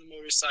gas for the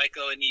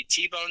motorcycle, and eat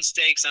T-bone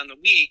steaks on the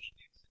week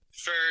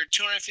for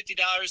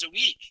 $250 a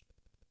week.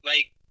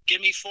 Like,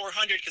 give me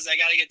 $400 because I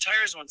got to get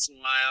tires once in a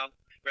while,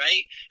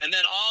 right? And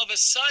then all of a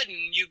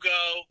sudden you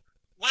go,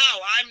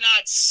 wow, I'm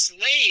not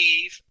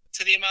slave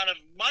to the amount of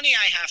money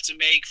I have to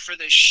make for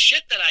the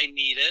shit that I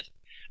needed.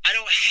 I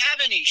don't have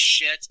any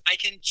shit. I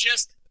can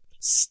just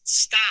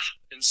stop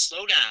and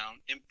slow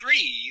down and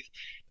breathe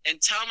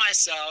and tell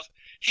myself,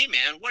 hey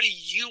man, what do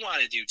you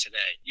want to do today?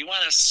 You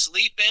want to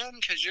sleep in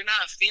because you're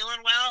not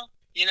feeling well?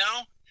 You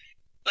know,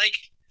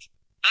 like,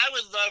 I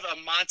would love a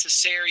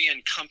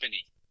Montessorian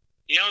company.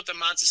 You know what the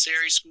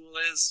Montessori school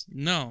is?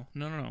 No.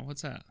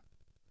 What's that?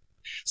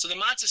 So the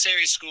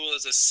Montessori school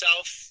is a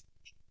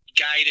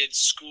self-guided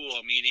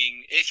school,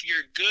 meaning if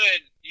you're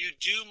good, you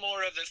do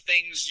more of the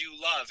things you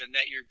love and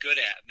that you're good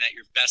at and that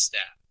you're best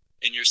at.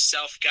 And you're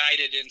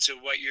self-guided into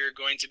what you're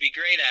going to be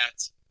great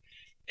at.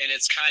 And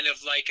it's kind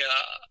of like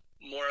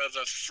more of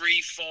a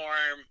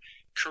free-form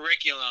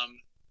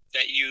curriculum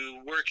that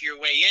you work your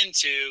way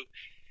into.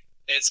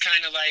 It's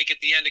kind of like at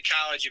the end of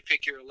college, you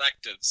pick your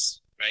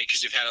electives, right?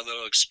 Because you've had a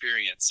little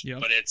experience. Yep.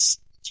 But it's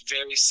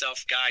very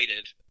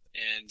self-guided,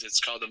 and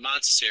it's called the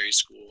Montessori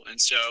school. And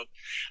so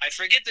I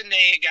forget the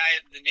name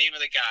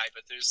of the guy,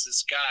 but there's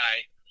this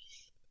guy.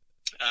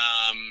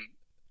 I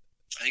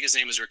think his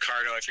name is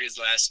Ricardo. I forget his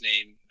last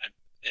name.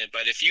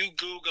 But if you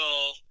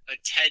Google a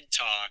TED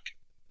Talk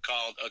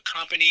called A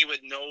Company with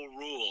No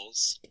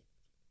Rules,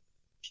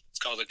 it's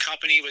called A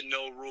Company with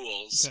No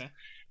Rules. Okay.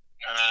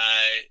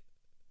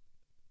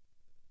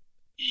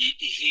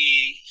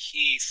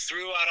 He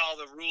threw out all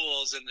the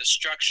rules and the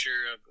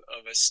structure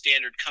of a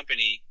standard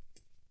company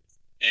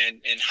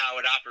and how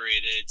it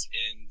operated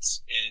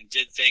and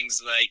did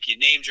things like you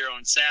named your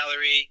own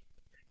salary.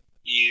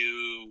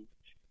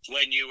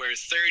 When you were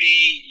 30,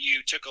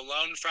 you took a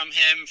loan from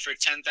him for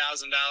 $10,000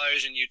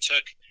 and you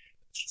took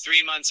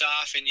 3 months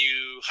off and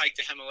you hiked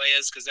the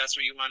Himalayas because that's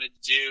what you wanted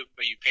to do,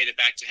 but you paid it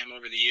back to him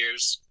over the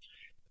years.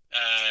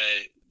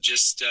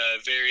 Just a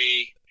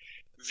very,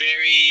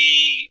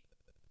 very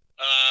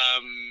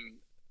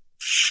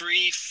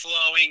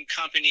free-flowing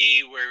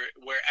company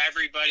where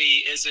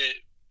everybody isn't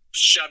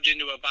shoved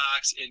into a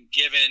box and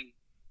given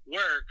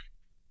work.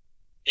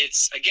 It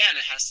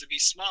has to be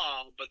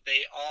small, but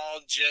they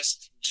all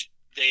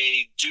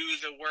they do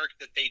the work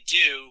that they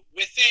do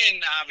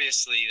within,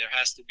 obviously, there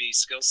has to be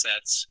skill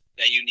sets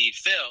that you need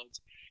filled,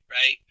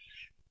 right?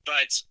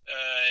 But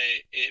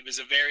it was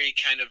a very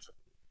kind of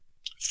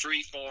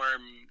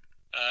free-form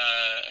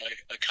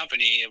a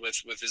company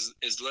with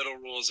as little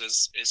rules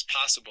as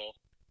possible.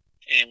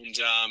 And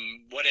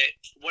what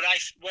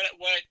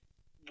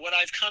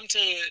I've come to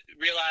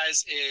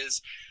realize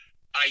is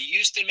I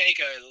used to make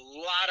a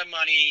lot of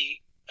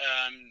money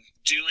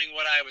doing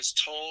what I was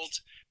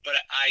told, but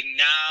I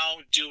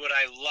now do what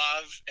I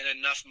love and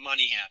enough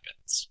money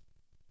happens.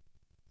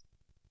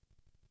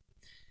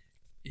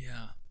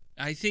 Yeah.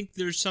 I think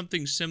there's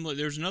something similar.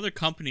 There's another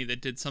company that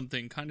did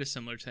something kind of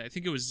similar to that. I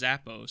think it was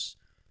Zappos.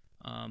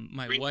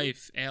 My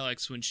wife,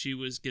 Alex, when she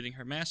was getting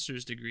her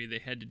master's degree, they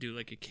had to do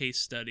like a case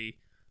study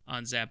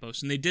on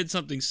Zappos. And they did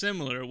something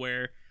similar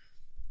where,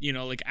 you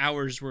know, like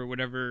hours were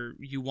whatever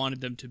you wanted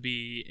them to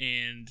be.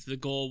 And the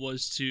goal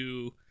was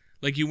to,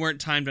 like, you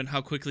weren't timed on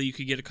how quickly you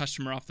could get a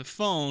customer off the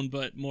phone,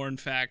 but more in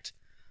fact,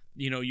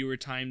 you know, you were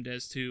timed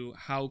as to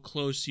how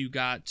close you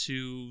got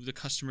to the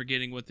customer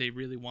getting what they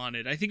really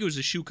wanted. I think it was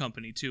a shoe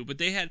company too, but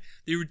they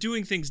were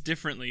doing things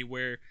differently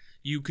where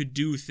you could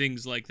do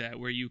things like that,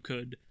 where you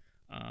could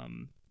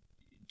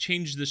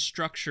change the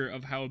structure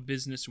of how a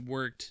business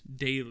worked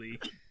daily.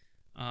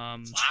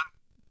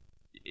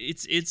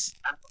 It's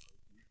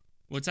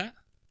what's that?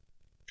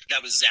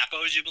 That was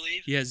Zappos, you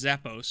believe? Yeah,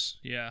 Zappos.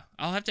 Yeah,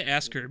 I'll have to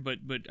ask her, but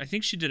I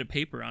think she did a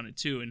paper on it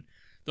too. And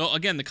though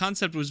again, the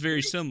concept was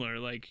very similar.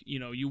 Like, you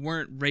know, you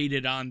weren't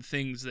rated on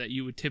things that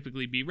you would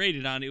typically be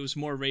rated on. It was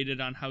more rated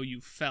on how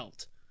you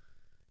felt.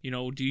 You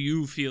know, do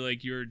you feel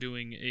like you're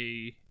doing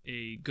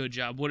a good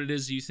job? What it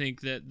is you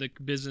think that the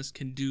business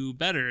can do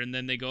better? And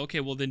then they go,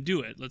 okay, well then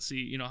do it. Let's see,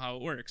 you know, how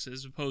it works.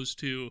 As opposed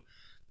to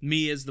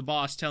me as the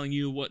boss telling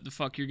you what the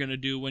fuck you're gonna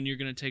do, when you're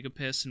gonna take a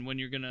piss, and when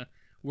you're gonna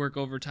work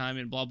overtime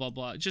and blah blah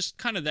blah. Just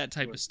kind of that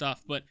type of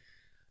stuff. But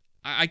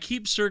I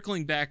keep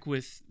circling back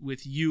with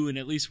you, and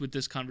at least with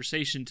this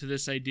conversation, to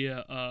this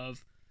idea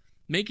of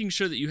making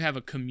sure that you have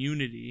a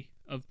community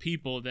of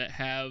people that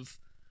have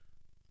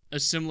a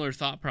similar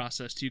thought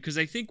process to you. Because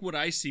I think what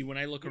I see when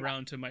I look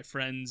around to my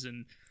friends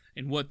and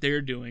what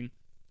they're doing,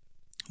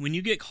 when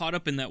you get caught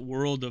up in that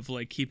world of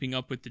like keeping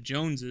up with the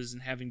Joneses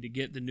and having to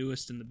get the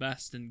newest and the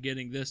best and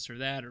getting this or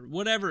that or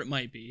whatever it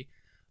might be,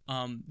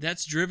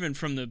 that's driven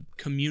from the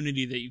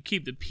community that you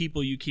keep, the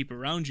people you keep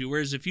around you.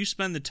 Whereas if you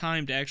spend the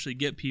time to actually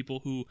get people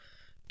who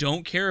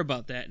don't care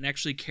about that and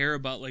actually care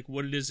about like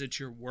what it is that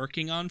you're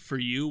working on for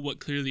you,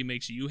 what clearly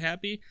makes you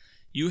happy,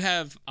 you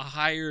have a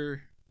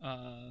higher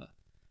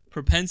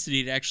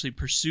propensity to actually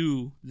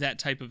pursue that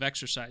type of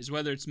exercise,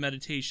 whether it's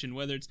meditation,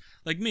 whether it's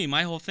like me.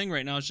 My whole thing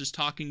right now is just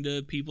talking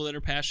to people that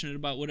are passionate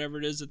about whatever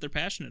it is that they're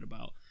passionate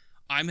about.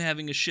 I'm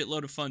having a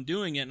shitload of fun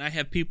doing it, and I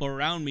have people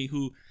around me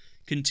who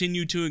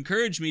continue to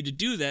encourage me to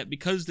do that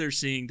because they're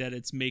seeing that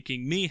it's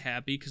making me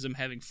happy because I'm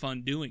having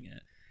fun doing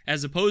it.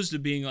 As opposed to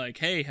being like,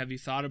 hey, have you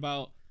thought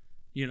about,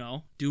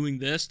 doing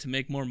this to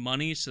make more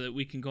money so that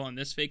we can go on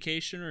this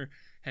vacation? Or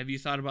have you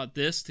thought about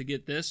this to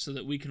get this so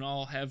that we can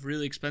all have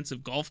really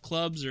expensive golf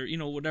clubs? Or,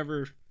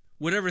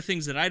 whatever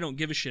things that I don't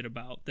give a shit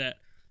about that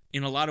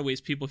in a lot of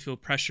ways people feel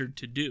pressured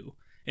to do.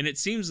 And it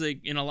seems like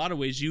in a lot of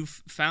ways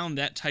you've found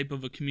that type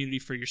of a community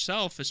for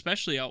yourself,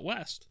 especially out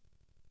west.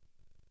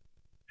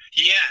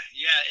 Yeah.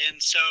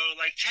 And so,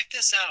 check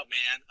this out,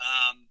 man.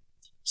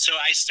 So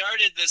I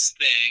started this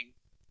thing,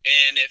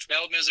 and it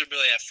failed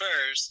miserably at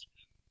first.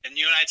 And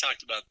you and I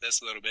talked about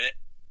this a little bit,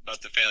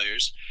 about the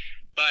failures.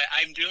 But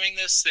I'm doing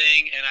this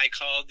thing, and I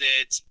called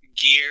it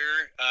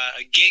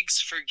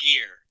Gigs for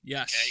Gear.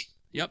 Yes. Okay?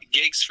 Yep.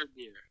 Gigs for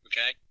Gear,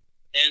 okay?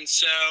 And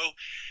so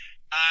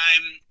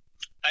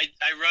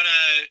I run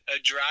a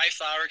dry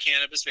flower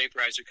cannabis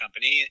vaporizer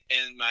company,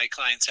 and my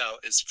clientele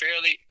is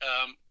fairly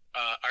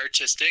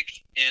artistic,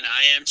 and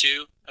I am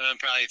too.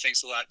 Probably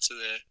thanks a lot to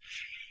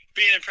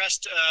being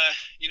impressed,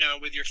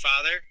 with your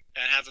father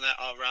and having that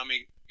all around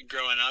me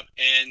growing up.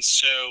 And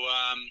so,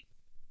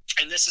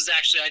 and this is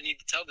actually, I need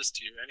to tell this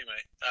to you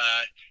anyway.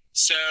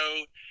 So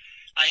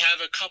I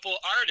have a couple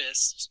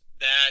artists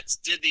that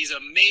did these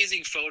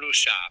amazing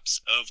photoshops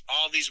of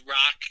all these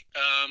rock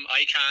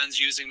icons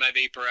using my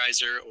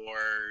vaporizer,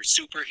 or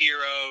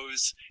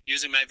superheroes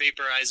using my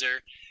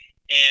vaporizer.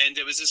 And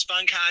it was this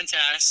fun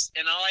contest,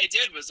 and all I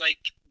did was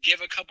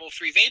give a couple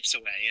free vapes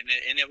away,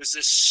 and it was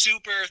this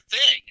super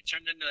thing. It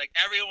turned into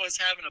everyone was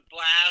having a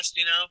blast,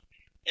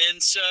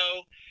 And so,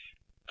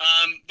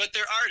 but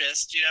they're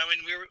artists,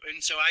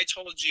 and so I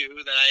told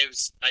you that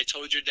I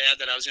told your dad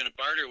that I was going to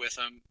barter with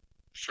him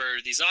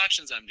for these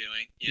auctions I'm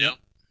doing, Yep.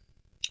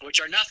 Which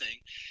are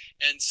nothing.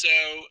 And so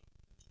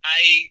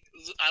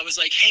I was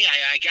like, hey,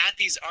 I got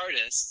these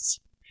artists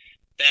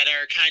that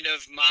are kind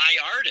of my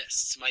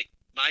artists, my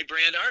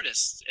brand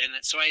artists. And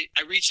so I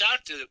reached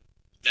out to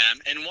them,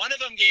 and one of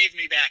them gave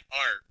me back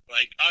art.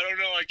 I don't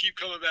know, I keep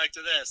coming back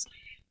to this.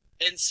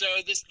 And so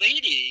this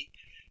lady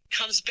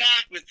comes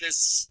back with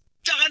this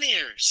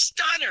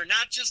stunner,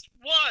 not just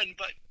one,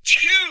 but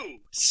two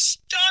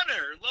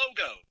stunner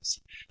logos.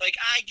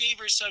 I gave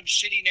her some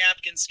shitty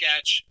napkin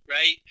sketch,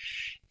 right?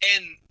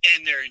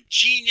 And they're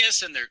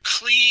ingenious, and they're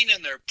clean,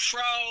 and they're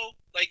pro.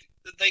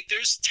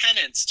 There's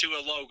tenets to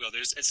a logo.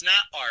 It's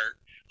not art.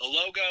 A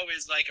logo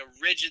is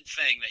a rigid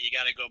thing that you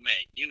got to go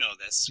make. You know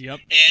this. Yep.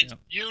 And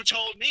you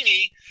told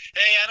me,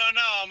 hey, I don't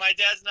know, my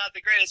dad's not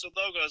the greatest with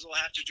logos. We'll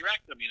have to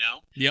direct them,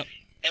 Yep.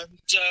 And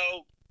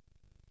so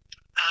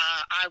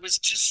I was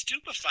just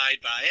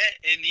stupefied by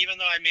it. And even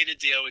though I made a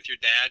deal with your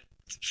dad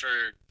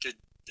to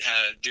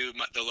do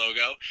the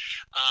logo,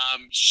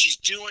 she's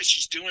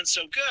doing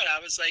so good. I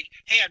was like,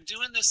 hey, I'm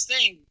doing this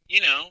thing,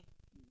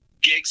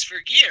 gigs for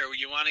gear.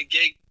 You want to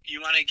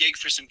gig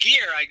for some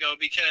gear? I go,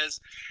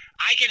 because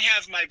I can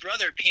have my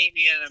brother paint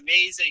me an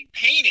amazing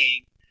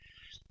painting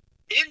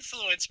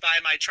influenced by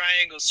my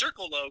triangle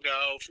circle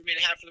logo for me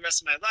to have for the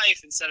rest of my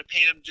life. Instead of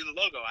paying him to do the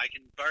logo, I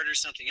can barter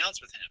something else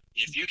with him.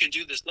 If you can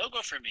do this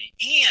logo for me.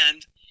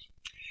 And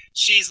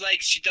she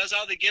does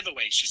all the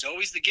giveaways. She's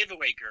always the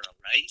giveaway girl,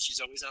 right?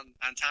 She's always on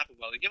top of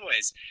all the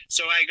giveaways.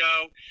 So I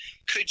go,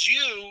 could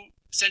you,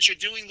 since you're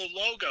doing the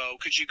logo,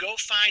 could you go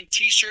find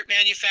t-shirt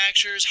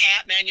manufacturers,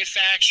 hat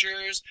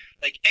manufacturers,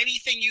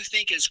 anything you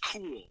think is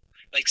cool,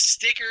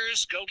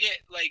 stickers, go get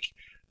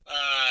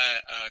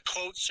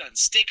quotes on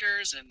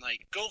stickers, and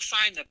go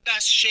find the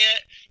best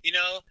shit,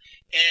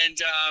 and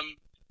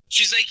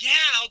she's like, yeah,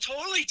 I'll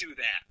totally do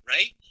that,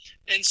 right?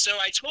 And so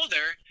I told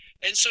her,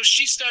 and so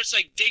she starts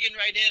digging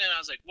right in, and I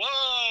was like,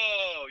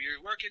 whoa,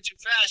 you're working too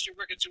fast, you're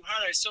working too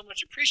hard, I so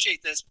much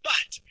appreciate this,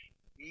 but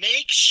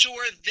make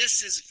sure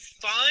this is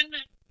fun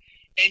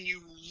and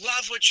you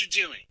love what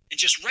you're doing, and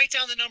just write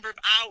down the number of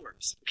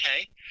hours,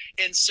 okay?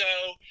 And so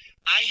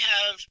I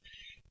have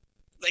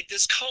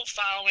this cult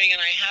following, and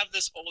I have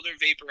this older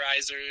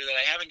vaporizer that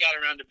I haven't got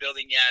around to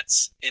building yet,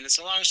 and it's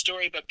a long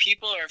story, but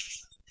people are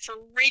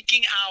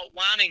freaking out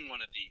wanting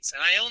one of these,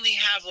 and I only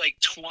have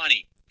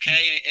 20,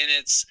 okay? And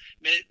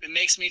it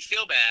makes me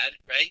feel bad,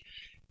 right?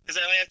 Because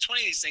I only have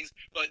 20 of these things,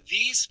 but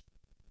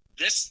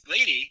this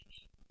lady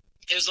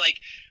is like,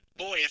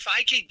 boy, if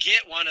I could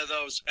get one of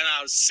those, and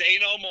I'll say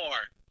no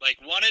more,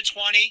 1 of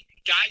 20,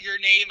 got your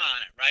name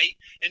on it, right?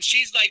 And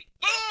she's like,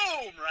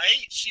 boom,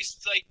 right? She's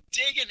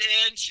digging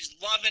in, she's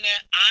loving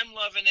it, I'm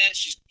loving it,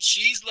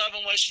 she's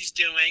loving what she's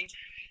doing,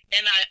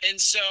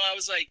 and so I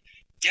was like,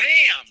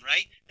 damn,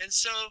 right? And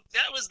so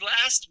that was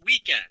last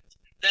weekend.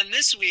 Then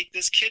this week,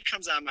 this kid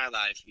comes on my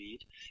live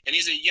feed, and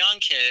he's a young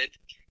kid.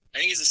 I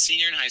think he's a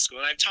senior in high school,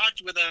 and I've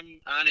talked with him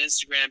on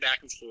Instagram back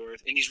and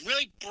forth, and he's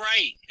really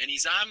bright, and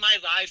he's on my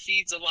live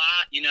feeds a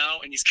lot,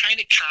 and he's kind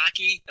of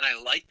cocky, and I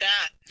like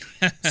that.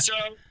 So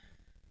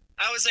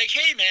I was like,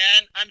 hey,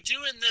 man, I'm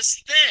doing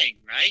this thing,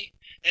 right?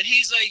 And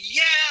he's like,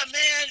 yeah,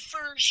 man,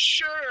 for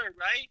sure,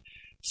 right?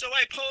 So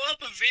I pull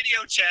up a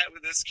video chat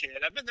with this kid.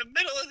 I'm in the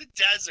middle of the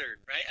desert,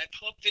 right? I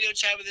pull up video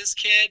chat with this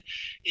kid.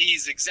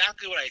 He's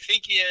exactly what I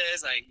think he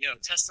is. I,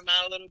 test him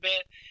out a little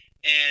bit.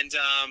 And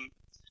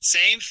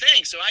same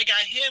thing. So I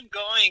got him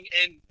going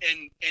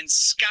and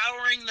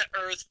scouring the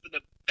earth for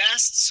the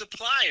best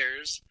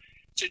suppliers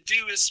to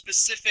do a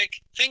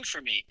specific thing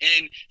for me.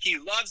 And he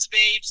loves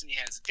vapes, and he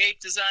has vape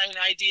design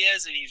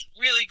ideas, and he's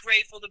really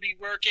grateful to be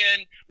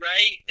working,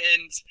 right?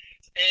 And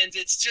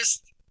it's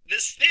just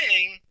this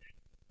thing.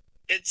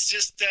 It's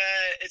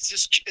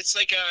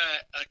like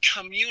a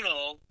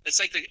communal. It's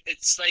like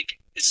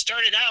it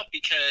started out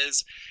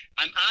because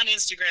I'm on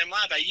Instagram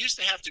Live. I used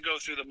to have to go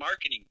through the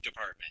marketing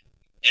department,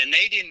 and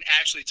they didn't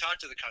actually talk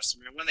to the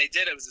customer. And when they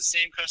did, it was the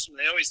same customer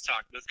they always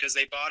talked with because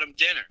they bought them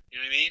dinner. You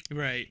know what I mean?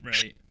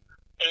 Right.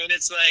 And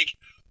it's like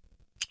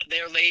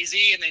they're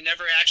lazy and they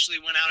never actually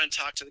went out and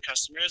talked to the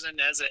customers.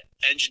 And as an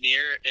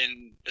engineer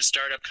in the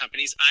startup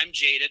companies, I'm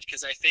jaded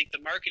because I think the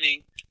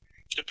marketing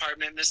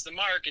department missed the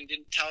mark and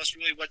didn't tell us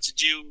really what to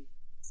do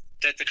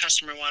that the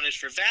customer wanted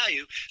for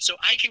value. So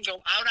I can go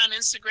out on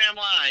Instagram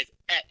Live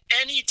at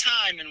any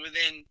time, and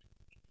within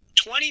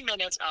 20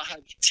 minutes, I'll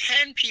have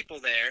 10 people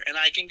there, and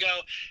I can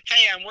go,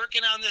 hey, I'm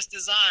working on this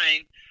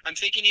design. I'm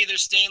thinking either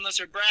stainless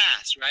or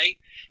brass, right?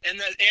 And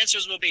the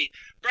answers will be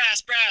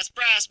brass, brass,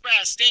 brass,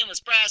 brass, stainless,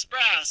 brass,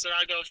 brass. And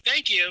I'll go,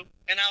 thank you.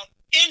 And I'll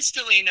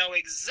instantly know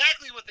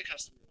exactly what the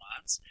customer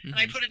wants, and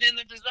I put it in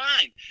the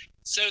design.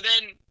 So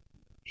then,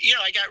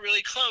 I got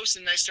really close,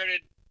 and I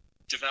started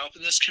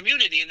developing this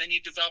community, and then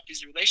you develop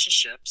these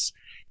relationships.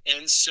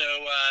 And so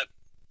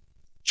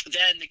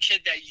then the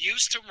kid that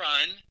used to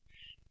run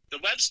the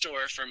web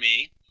store for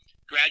me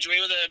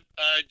graduated with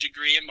a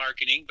degree in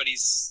marketing, but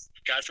he's,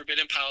 God forbid,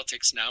 in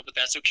politics now, but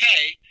that's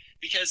okay,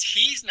 because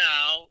he's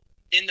now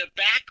in the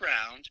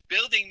background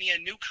building me a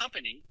new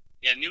company,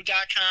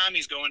 new.com.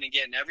 He's going and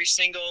getting every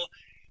single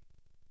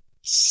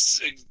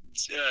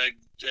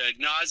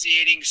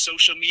nauseating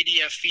social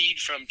media feed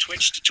from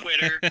Twitch to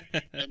Twitter,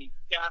 and he's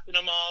gapping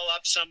them all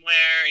up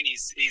somewhere, and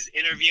he's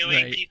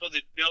interviewing people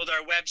to build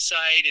our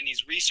website, and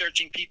he's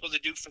researching people to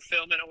do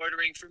fulfillment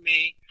ordering for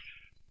me.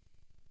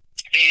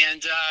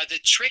 And the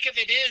trick of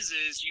it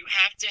is you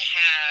have to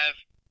have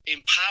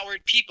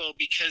empowered people,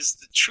 because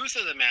the truth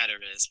of the matter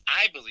is,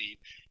 I believe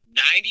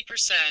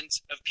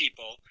 90% of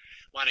people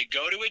want to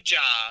go to a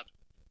job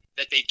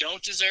that they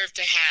don't deserve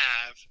to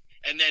have,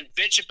 and then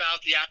bitch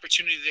about the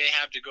opportunity they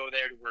have to go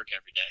there to work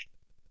every day.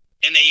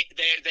 And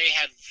they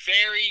have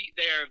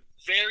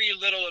very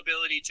little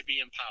ability to be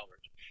empowered.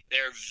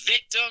 They're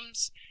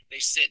victims. They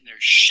sit in their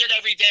shit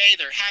every day.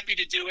 They're happy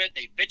to do it.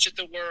 They bitch at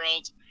the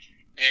world,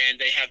 and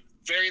they have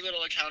very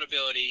little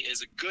accountability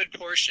is a good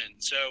portion.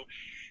 So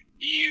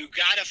you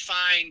got to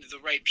find the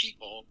right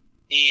people.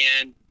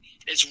 And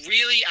it's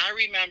really, I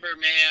remember,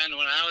 man,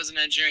 when I was an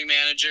engineering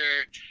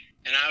manager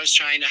and I was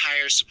trying to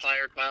hire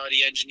supplier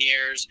quality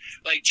engineers,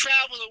 like,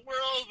 travel the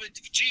world with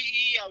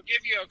GE, I'll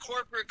give you a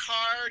corporate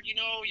card, you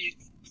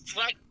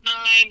flex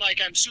time, like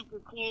I'm super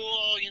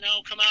cool,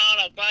 come out,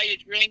 I'll buy you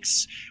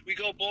drinks, we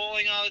go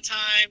bowling all the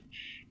time.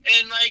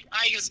 And like,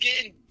 I was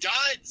getting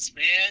duds,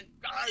 man,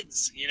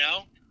 duds.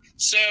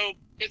 So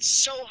it's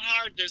so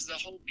hard. There's the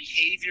whole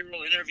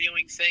behavioral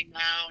interviewing thing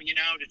now,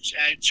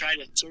 to try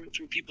to sort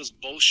through people's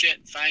bullshit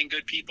and find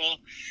good people.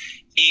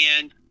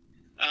 And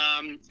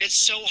it's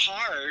so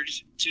hard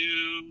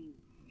to,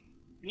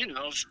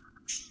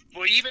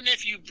 well, even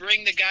if you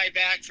bring the guy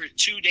back for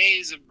 2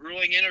 days of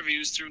grueling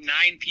interviews through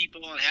 9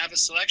 people and have a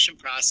selection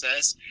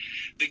process,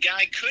 the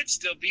guy could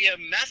still be a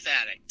meth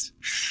addict.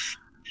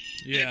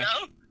 Yeah.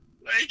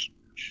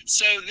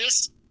 So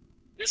this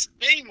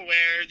thing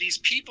where these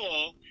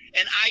people,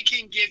 and I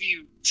can give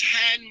you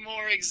 10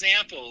 more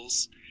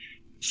examples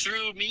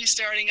through me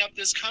starting up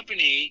this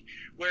company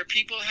where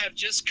people have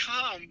just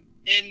come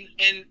and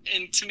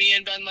to me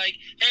and been like,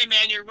 hey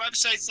man, your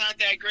website's not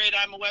that great.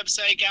 I'm a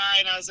website guy.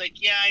 And I was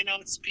like, yeah, I know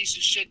it's a piece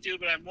of shit,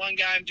 dude, but I'm one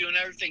guy. I'm doing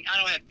everything. I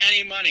don't have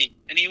any money.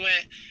 And he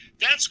went,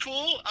 that's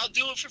cool. I'll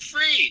do it for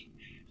free.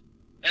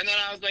 And then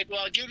I was like, well,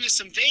 I'll give you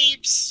some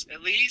vapes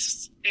at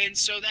least. And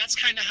so that's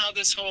kind of how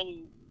this whole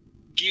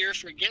gear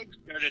for gigs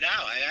started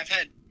out. I've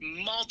had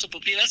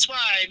multiple people. That's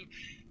why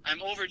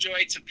I'm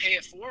overjoyed to pay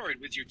it forward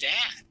with your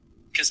dad,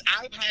 because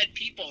I've had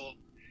people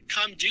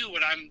come do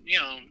what I'm,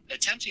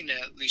 attempting to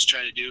at least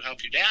try to do,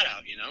 help your dad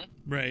out,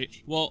 Right.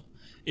 Well,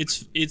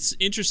 it's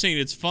interesting.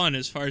 It's fun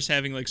as far as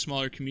having like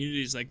smaller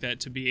communities like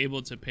that to be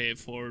able to pay it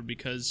forward,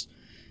 because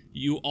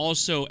you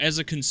also, as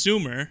a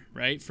consumer,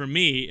 right, for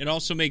me, it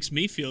also makes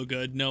me feel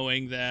good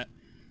knowing that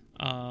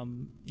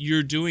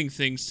you're doing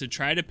things to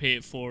try to pay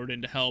it forward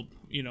and to help,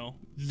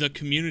 the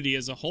community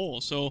as a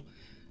whole. So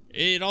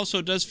it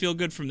also does feel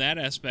good from that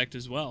aspect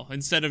as well,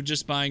 instead of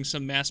just buying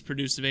some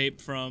mass-produced vape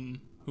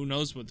from who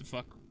knows what the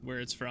fuck where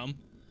it's from.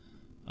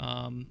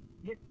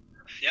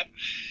 Yep.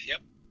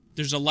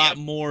 There's a lot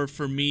more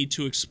for me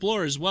to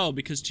explore as well,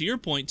 because to your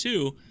point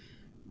too,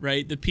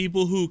 right, the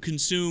people who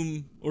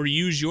consume or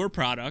use your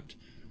product,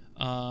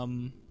 I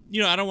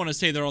don't want to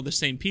say they're all the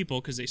same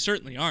people, because they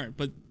certainly aren't,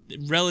 but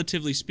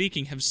relatively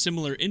speaking, have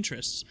similar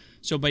interests.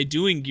 So by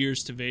doing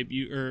Gears to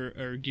Vape,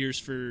 or Gears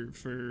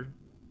for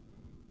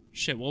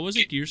shit, what was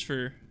it? Gears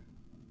for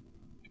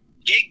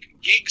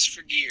Gigs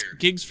for Gear.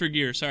 Gigs for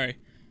Gear. Sorry.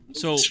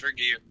 So Gigs for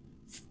Gear.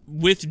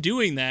 With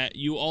doing that,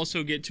 you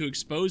also get to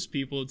expose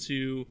people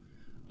to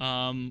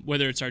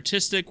whether it's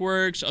artistic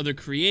works, other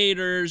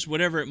creators,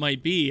 whatever it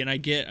might be, and I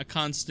get a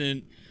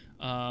constant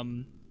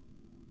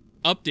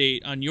update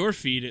on your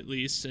feed, at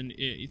least, and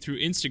through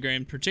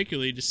Instagram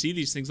particularly, to see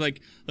these things.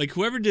 Like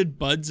whoever did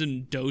Buds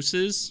and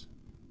Doses,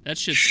 that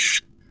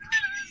shit's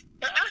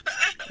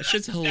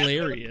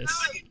hilarious.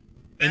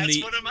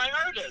 That's one of my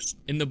artists.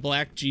 In the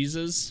Black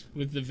Jesus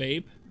with the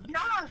vape.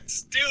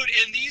 Yes, dude,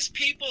 and these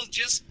people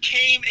just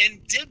came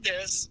and did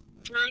this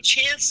for a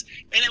chance,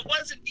 and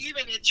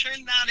it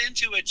turned not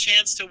into a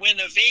chance to win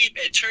a vape.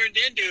 It turned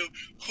into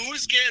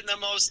who's getting the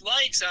most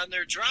likes on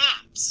their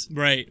drops.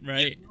 Right.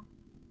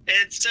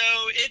 And so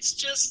it's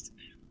just,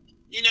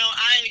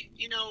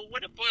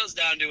 what it boils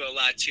down to a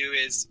lot too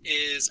is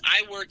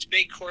I worked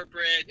big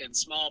corporate and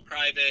small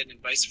private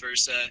and vice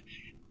versa,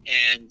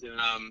 and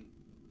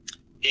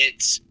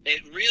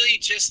it really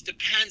just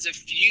depends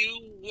if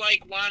you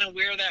want to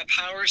wear that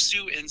power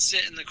suit and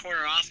sit in the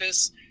corner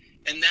office,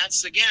 and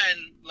that's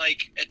again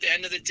at the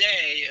end of the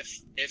day,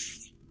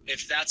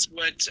 if that's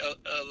what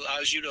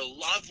allows you to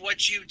love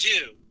what you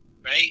do,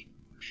 right?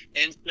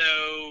 And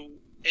so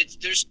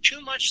there's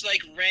too much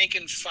rank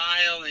and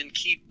file and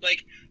keep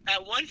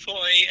at one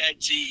point at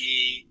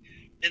GE,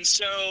 and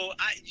so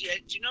do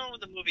you know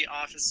the movie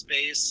Office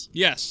Space?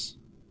 Yes.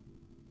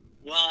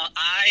 Well,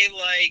 I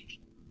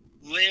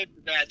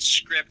lived that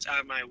script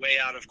on my way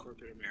out of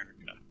corporate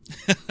America.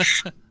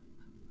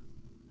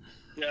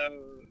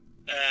 So,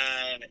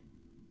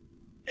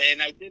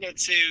 and I did it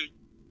to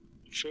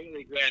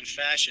fairly grand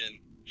fashion.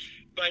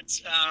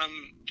 But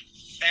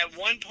at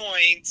one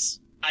point,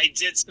 I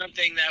did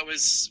something that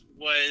was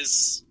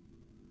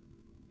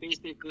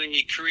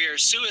basically career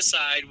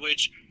suicide,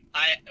 which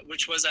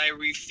was I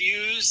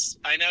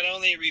not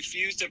only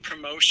refused a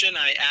promotion,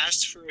 I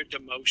asked for a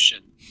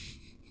demotion.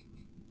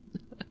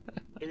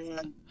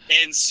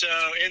 And so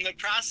in the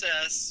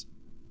process,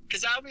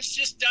 because I was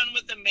just done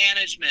with the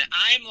management,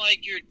 I'm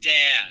like your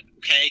dad,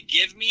 okay?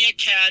 Give me a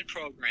CAD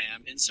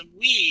program and some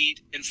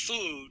weed and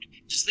food.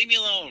 Just leave me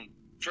alone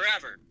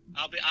forever.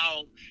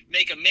 I'll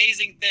make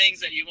amazing things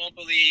that you won't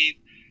believe,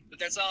 but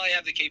that's all I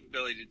have the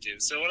capability to do.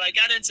 So when I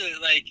got into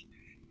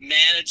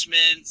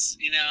management,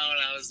 and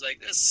I was like,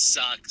 this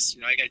sucks.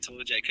 I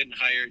told you I couldn't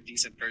hire a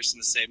decent person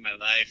to save my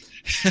life.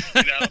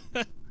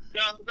 So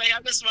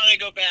I just want to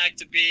go back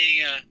to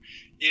being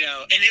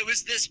and it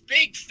was this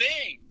big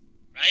thing,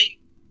 right?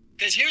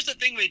 Because here's the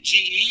thing with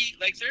GE,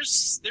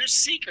 there's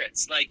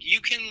secrets.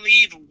 You can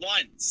leave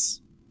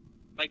once.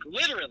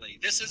 Literally,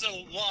 this is a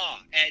law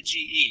at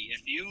GE.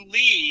 If you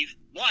leave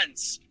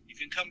once, you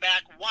can come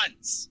back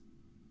once.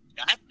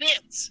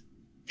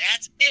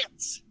 That's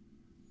it.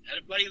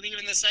 Everybody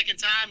leaving the second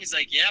time, he's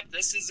like, yep,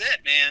 this is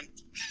it, man.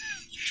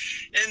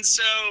 And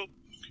so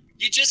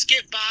you just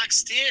get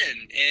boxed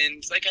in.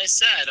 And like I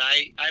said,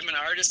 I'm an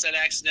artist that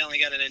accidentally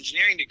got an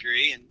engineering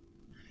degree,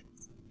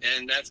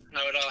 and that's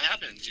how it all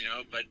happens,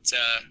 But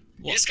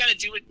you just got to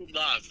do what you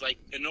love.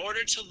 In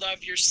order to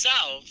love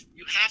yourself,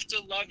 you have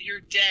to love your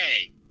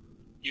day.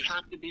 You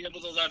have to be able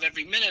to love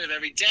every minute of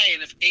every day.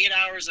 And if 8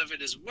 hours of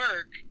it is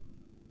work,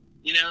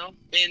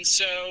 and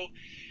so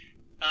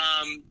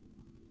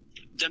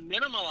the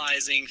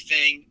minimalizing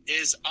thing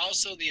is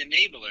also the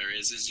enabler.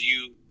 Is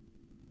you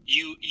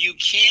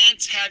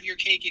can't have your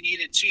cake and eat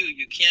it too.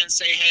 You can't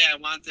say, hey, I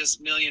want this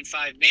 $1.5 million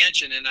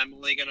mansion and I'm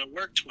only going to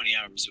work 20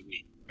 hours a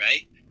week,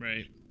 right?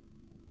 Right.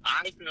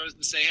 I chose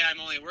to say, hey, I'm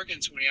only working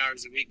 20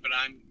 hours a week, but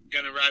I'm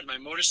going to ride my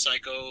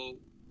motorcycle,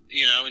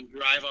 and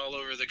drive all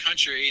over the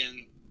country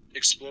and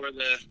explore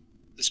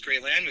this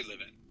great land we live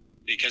in,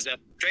 because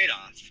that's the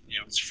trade-off.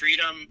 It's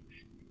freedom.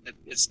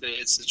 It's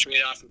the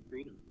trade-off of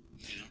freedom.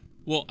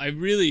 Well, I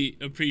really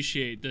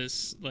appreciate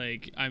this.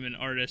 I'm an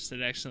artist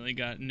that accidentally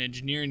got an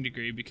engineering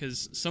degree,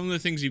 because some of the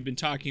things you've been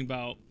talking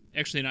about,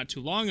 actually not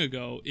too long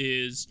ago,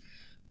 is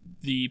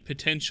the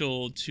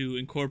potential to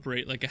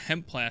incorporate a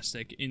hemp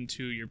plastic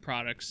into your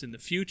products in the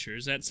future.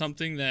 Is that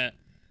something that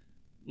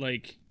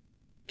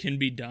can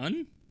be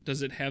done?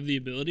 Does it have the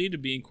ability to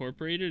be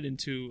incorporated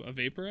into a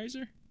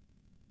vaporizer?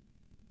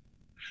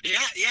 Yeah.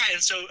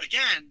 And so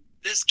again,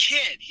 this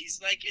kid, he's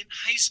in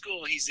high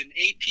school. He's in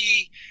AP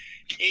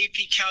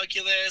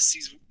calculus.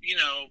 He's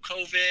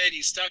COVID.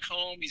 He's stuck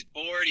home. He's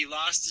bored. He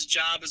lost his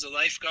job as a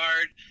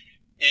lifeguard,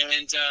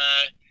 and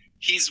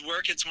he's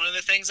work. It's one of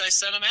the things I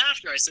sent him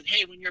after. I said,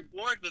 hey, when you're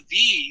bored with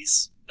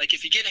these,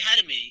 if you get ahead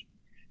of me,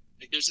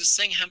 there's this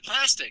thing, hemp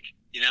plastic,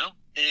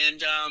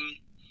 and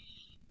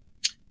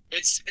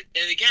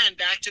and again,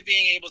 back to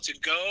being able to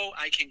go,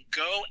 I can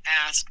go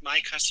ask my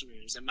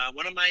customers, and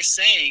one of my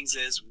sayings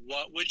is,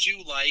 what would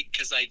you like?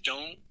 Because I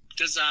don't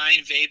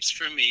design vapes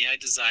for me, I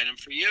design them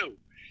for you.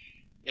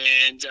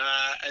 And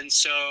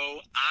so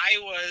I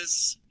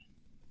was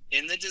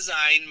in the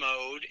design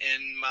mode,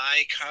 and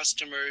my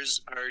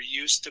customers are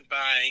used to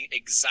buying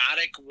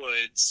exotic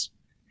woods.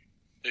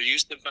 They're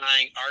used to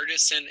buying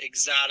artisan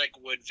exotic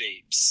wood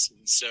vapes.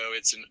 And so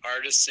it's an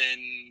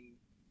artisan,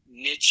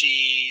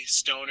 niche-y,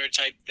 stoner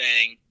type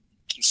thing.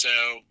 And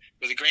so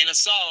with a grain of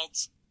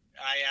salt,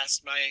 I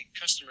asked my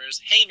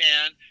customers, hey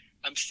man,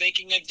 I'm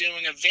thinking of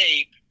doing a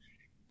vape.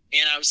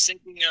 And I was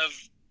thinking of,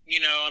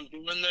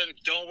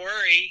 don't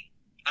worry,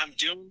 I'm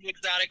doing the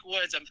exotic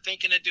woods. I'm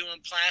thinking of doing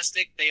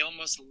plastic. They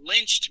almost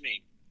lynched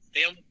me.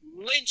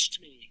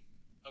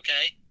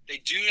 Okay?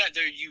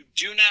 You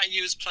do not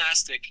use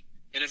plastic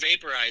in a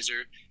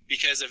vaporizer,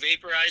 because a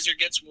vaporizer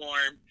gets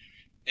warm,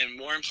 and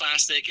warm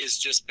plastic is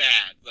just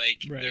bad.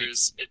 Like, right.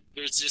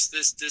 There's just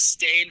this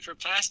disdain for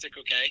plastic,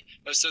 okay?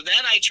 So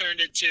then I turned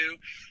it to,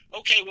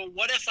 okay, well,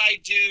 what if I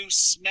do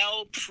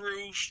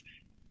smell-proof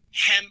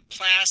hemp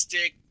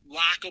plastic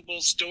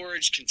lockable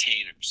storage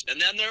containers?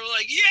 And then they're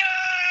like,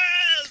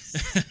 yes!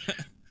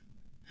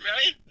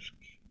 Right?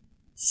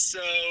 So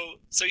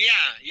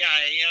yeah,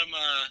 I am,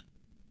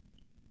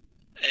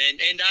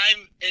 and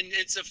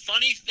it's a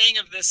funny thing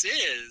of this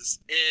is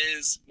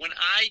when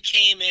I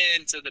came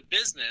into the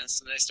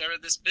business and I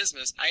started this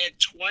business, I had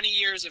 20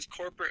 years of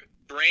corporate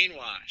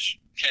brainwash,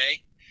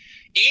 okay?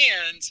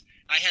 And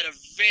I had a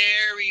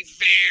very,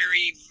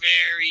 very,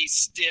 very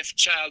stiff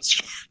child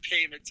support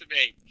payment to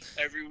make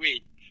every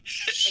week.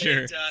 Sure.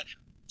 And,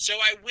 so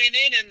I went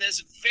in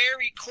this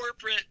very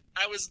corporate,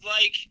 I was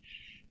like,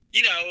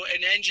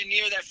 an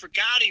engineer that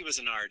forgot he was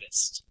an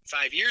artist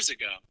 5 years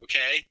ago,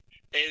 okay?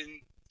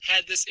 And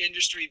had this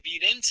industry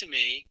beat into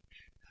me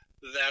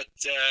that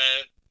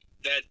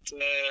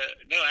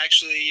no,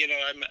 actually,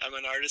 I'm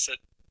an artist.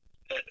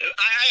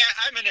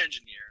 I'm an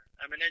engineer.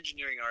 I'm an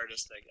engineering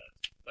artist, I guess.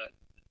 But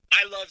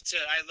I love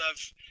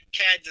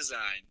CAD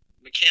design,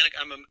 mechanic.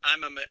 I'm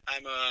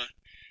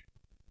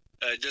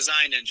a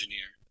design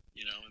engineer,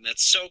 and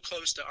that's so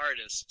close to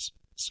artists.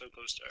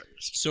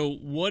 So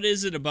what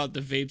is it about the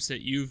vapes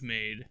that you've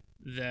made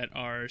that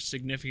are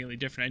significantly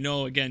different? I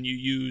know, again, you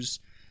use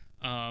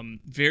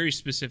very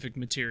specific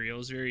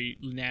materials, very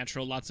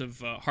natural, lots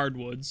of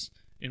hardwoods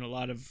in a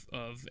lot of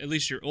at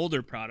least your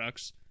older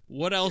products.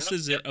 What else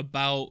is it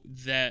about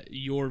that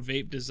your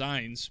vape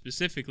designs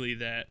specifically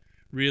that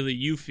really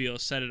you feel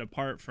set it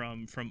apart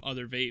from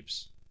other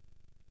vapes?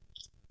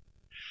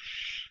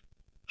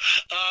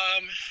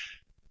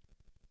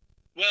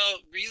 Well,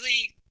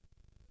 really,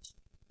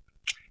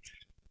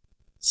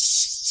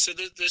 so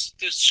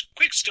this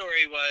quick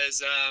story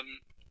was,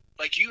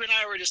 like you and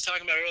I were just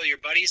talking about earlier,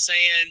 buddy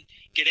saying,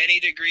 get any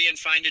degree and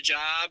find a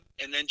job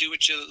and then do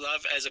what you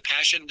love as a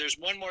passion. There's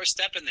one more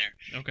step in there.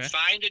 Okay.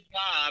 Find a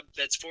job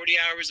that's 40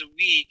 hours a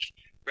week,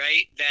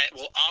 right? That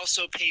will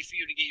also pay for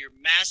you to get your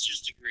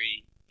master's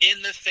degree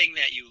in the thing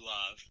that you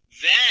love.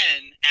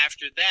 Then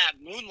after that,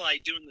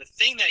 moonlight doing the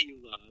thing that you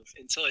love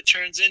until it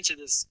turns into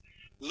this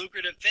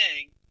lucrative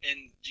thing.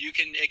 And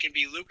it can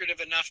be lucrative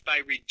enough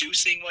by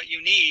reducing what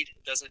you need.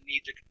 It doesn't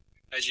need to,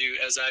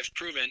 as I've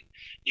proven,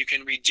 you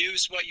can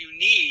reduce what you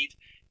need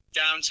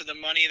down to the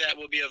money that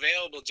will be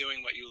available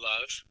doing what you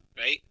love,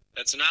 right?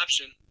 That's an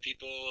option.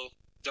 People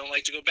don't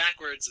like to go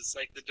backwards. It's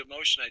like the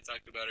demotion I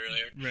talked about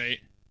earlier. Right.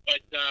 But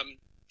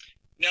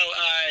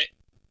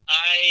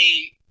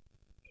I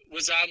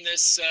was on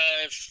this,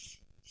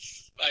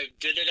 I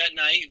did it at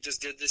night,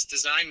 just did this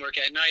design work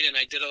at night, and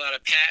I did a lot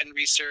of patent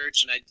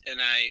research, and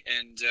I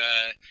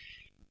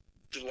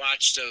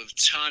watched a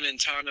ton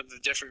of the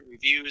different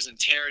reviews and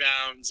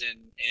teardowns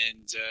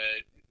and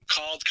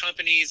called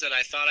companies that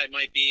I thought I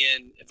might be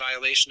in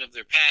violation of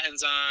their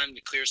patents on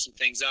to clear some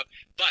things up.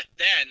 But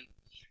then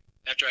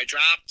after I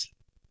dropped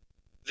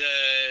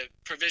the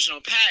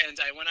provisional patent,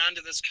 I went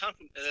onto this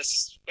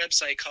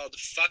website called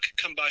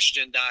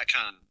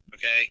fuckcombustion.com.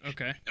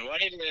 Okay. And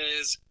what it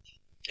is,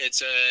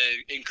 it's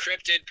a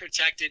encrypted,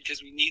 protected,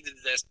 because we needed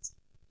this,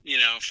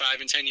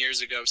 5 and 10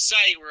 years ago,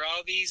 site where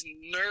all these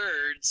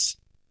nerds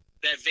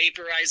that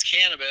vaporize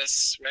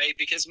cannabis, right?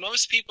 Because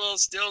most people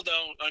still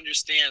don't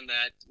understand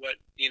that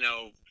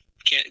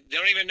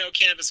don't even know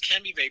cannabis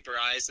can be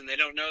vaporized, and they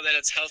don't know that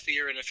it's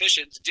healthier and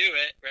efficient to do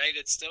it, right?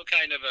 It's still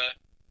kind of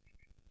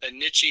a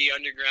niche-y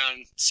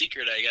underground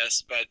secret, I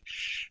guess. But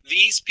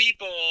these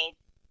people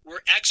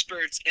were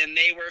experts, and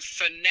they were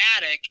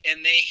fanatic,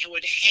 and they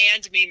would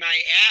hand me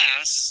my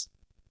ass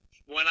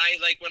when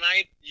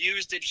I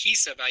used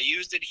adhesive. I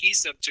used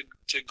adhesive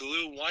to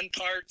glue one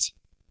part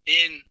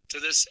into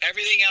this.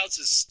 Everything else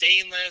is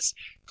stainless,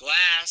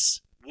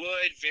 glass,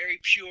 wood, very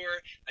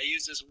pure. I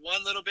use this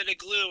one little bit of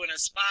glue in a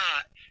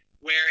spot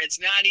where it's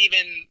not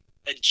even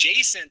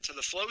adjacent to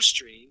the flow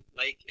stream.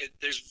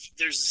 There's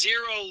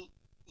zero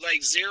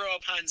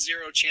upon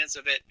zero chance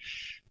of it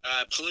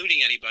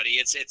polluting anybody.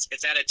 It's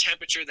at a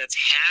temperature that's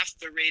half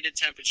the rated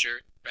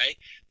temperature, right?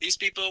 These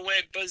people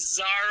went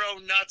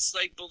bizarro nuts,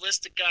 like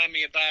ballistic on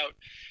me about,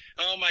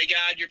 oh my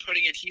God, you're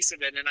putting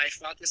adhesive in. And I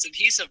fought this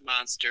adhesive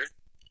monster,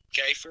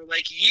 okay, for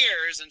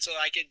years until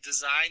I could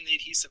design the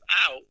adhesive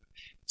out.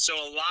 So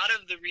a lot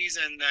of the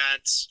reason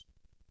that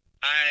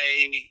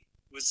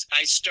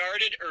I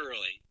started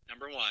early,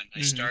 Number one, I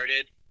Mhm.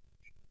 started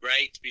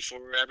right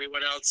before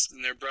everyone else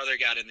and their brother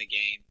got in the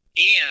game.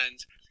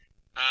 And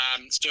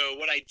so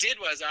what I did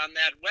was on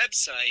that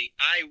website,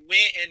 I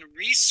went and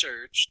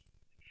researched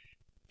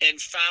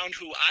and found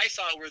who I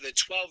thought were the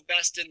 12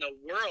 best in the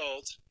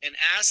world and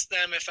asked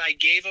them if I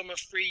gave them a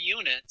free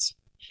unit,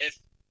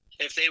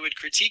 if they would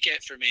critique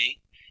it for me.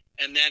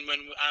 And then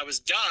when I was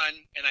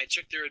done and I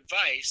took their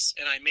advice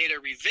and I made a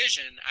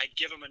revision, I'd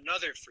give them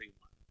another free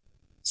one.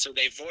 So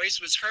their voice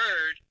was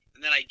heard,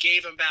 and then I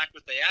gave them back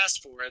what they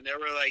asked for, and they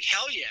were like,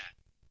 hell yeah.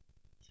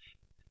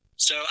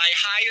 So I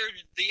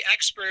hired the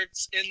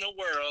experts in the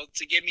world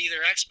to give me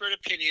their expert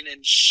opinion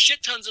and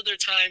shit tons of their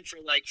time for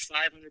like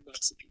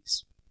 $500 a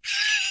piece.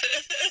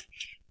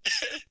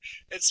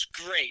 It's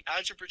great.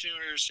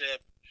 Entrepreneurship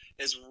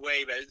is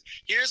way better.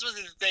 Here's what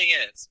the thing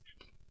is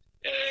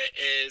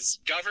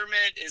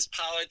government is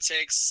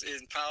politics,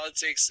 and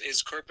politics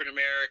is corporate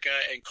America,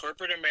 and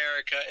corporate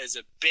America is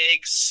a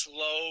big,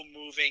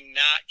 slow-moving,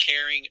 not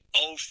caring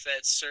oaf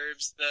that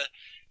serves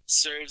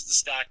the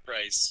stock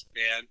price,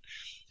 man.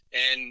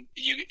 And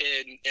you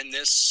in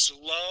this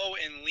slow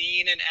and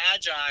lean and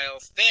agile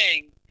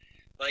thing,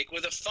 like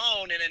with a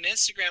phone and an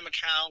Instagram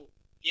account,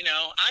 you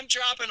know, I'm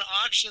dropping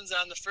auctions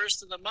on the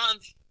first of the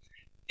month,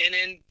 and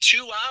in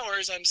 2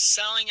 hours I'm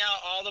selling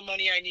out all the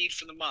money I need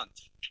for the month.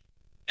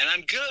 And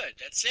I'm good.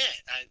 That's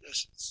it.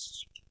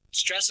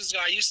 Stress is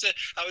gone.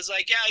 I was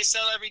like, yeah, I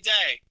sell every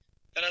day.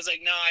 Then I was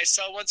like, no, I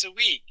sell once a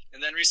week.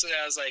 And then recently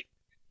I was like,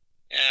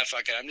 yeah,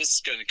 fuck it. I'm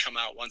just going to come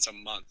out once a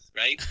month,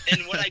 right?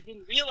 And what I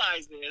didn't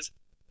realize is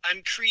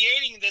I'm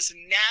creating this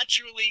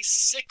naturally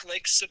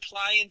cyclic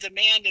supply and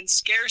demand and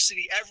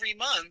scarcity every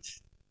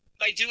month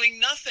by doing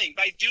nothing,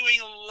 by doing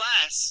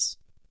less.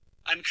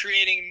 I'm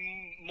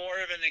creating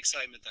more of an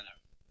excitement than ever.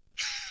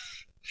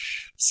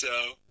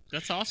 So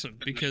That's awesome,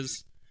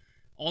 because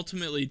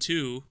ultimately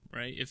too,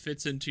 right, it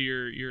fits into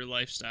your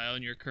lifestyle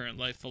and your current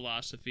life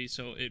philosophy,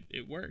 so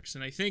it works.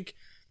 And I think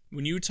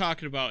when you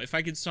talking about, if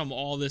I could sum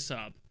all this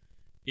up,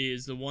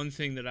 is the one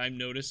thing that I'm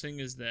noticing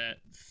is that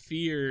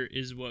fear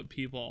is what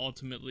people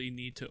ultimately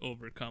need to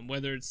overcome,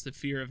 whether it's the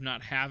fear of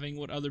not having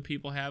what other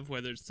people have,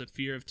 whether it's the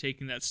fear of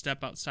taking that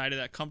step outside of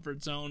that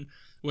comfort zone,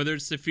 whether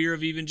it's the fear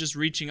of even just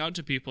reaching out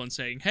to people and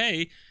saying,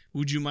 hey,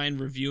 would you mind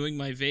reviewing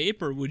my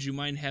vape, or would you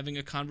mind having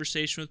a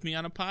conversation with me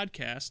on a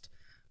podcast?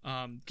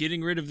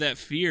 Getting rid of that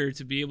fear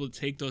to be able to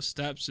take those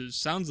steps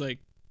sounds like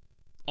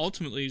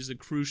ultimately is the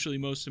crucially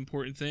most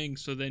important thing.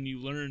 So then you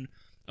learn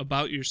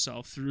about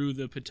yourself through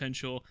the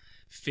potential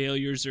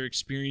failures or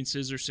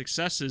experiences or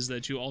successes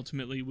that you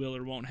ultimately will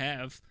or won't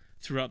have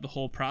throughout the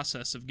whole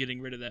process of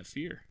getting rid of that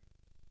fear.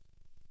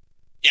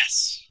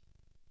 Yes.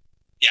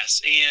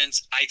 And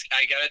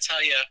I gotta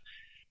tell you,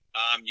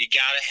 you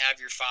gotta have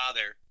your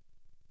father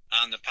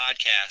on the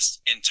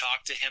podcast and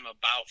talk to him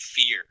about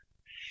fear,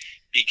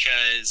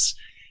 because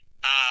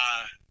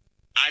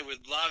I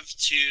would love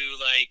to,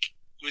 like,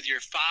 with your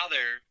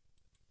father,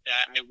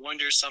 I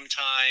wonder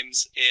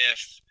sometimes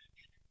if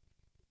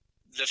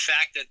the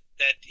fact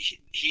that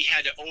he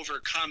had to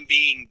overcome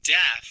being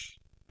deaf,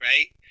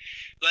 right?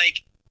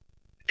 Like,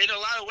 in a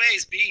lot of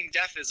ways, being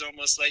deaf is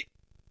almost like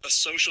a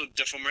social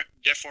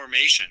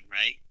deformation,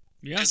 right?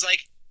 Yeah. Because,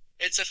 like,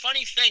 it's a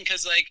funny thing,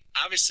 because, like,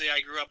 obviously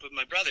I grew up with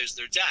my brothers.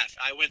 They're deaf.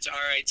 I went to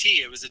RIT.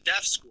 It was a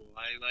deaf school.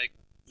 I, like,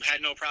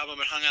 had no problem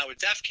and hung out with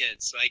deaf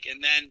kids. Like,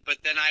 but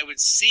then I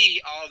would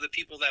see all the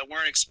people that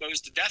weren't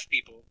exposed to deaf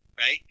people,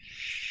 right,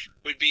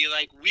 would be,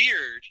 like,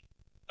 weird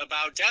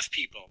about deaf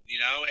people, you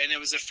know? And it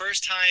was the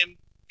first time,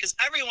 because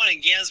everyone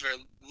in Gansver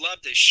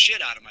loved the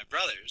shit out of my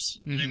brothers,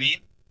 you know what I mean?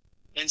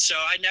 And so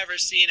I'd never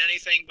seen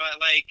anything but,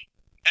 like,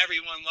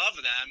 everyone loved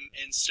them.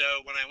 And so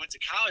when I went to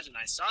college and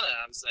I saw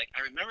that, I was like,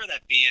 I remember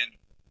that being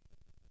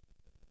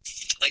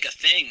like a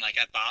thing, like,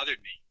 that bothered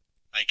me.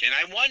 Like, and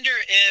I wonder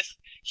if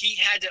he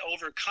had to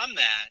overcome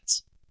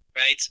that,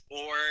 right?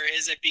 Or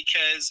is it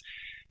because,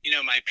 you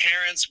know, my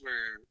parents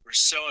were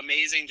so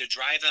amazing to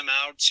drive them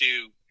out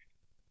to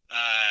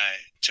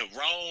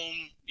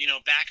Rome, you know,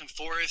 back and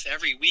forth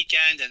every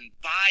weekend and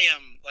buy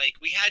them. Like,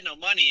 we had no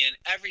money, and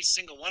every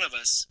single one of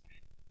us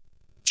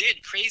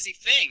did crazy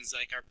things.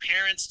 Like, our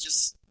parents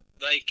just,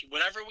 like,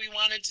 whatever we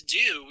wanted to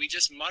do, we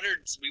just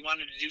muttered we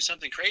wanted to do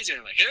something crazy.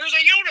 And like, here's a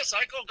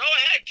unicycle, go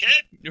ahead,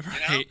 kid.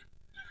 Right. You know?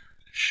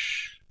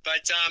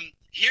 But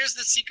here's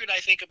the secret, I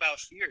think, about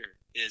fear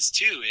is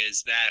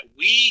that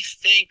we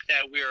think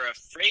that we're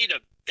afraid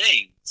of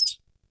things,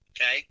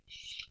 okay?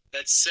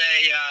 Let's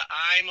say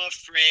I'm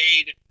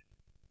afraid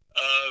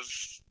of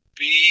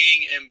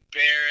being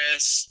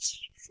embarrassed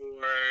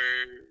for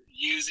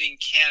using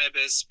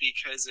cannabis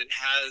because it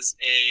has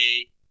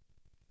a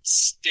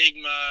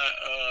stigma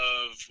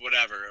of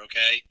whatever,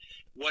 okay?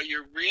 What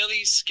you're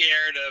really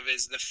scared of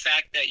is the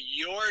fact that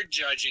you're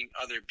judging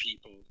other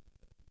people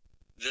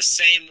the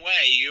same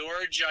way.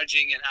 You're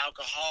judging an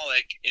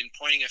alcoholic and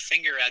pointing a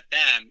finger at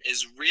them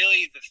is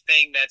really the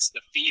thing that's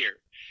the fear.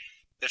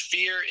 The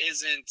fear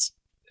isn't,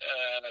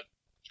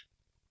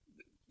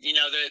 you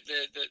know,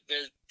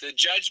 the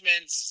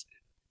judgments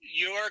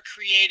you're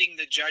creating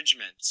the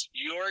judgment.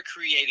 You're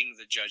creating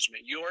the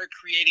judgment. You're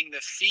creating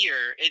the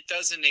fear. It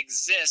doesn't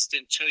exist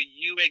until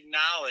you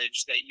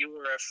acknowledge that you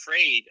are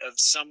afraid of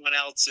someone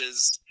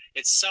else's.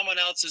 It's someone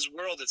else's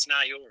world. It's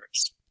not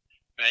yours,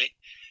 right?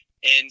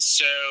 And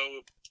so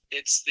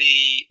it's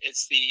the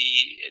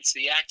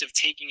act of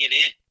taking it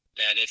in.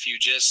 That if you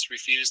just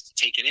refuse to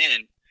take it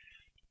in,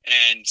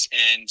 and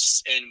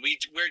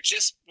we're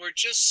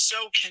just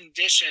so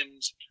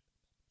conditioned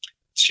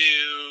to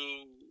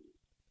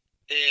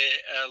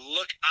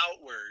look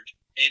outward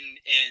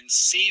and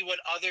see what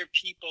other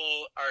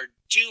people are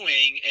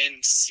doing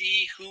and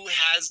see who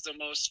has the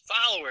most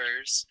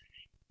followers,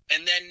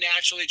 and then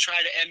naturally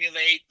try to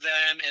emulate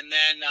them. And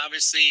then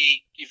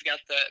obviously you've got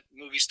the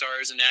movie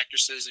stars and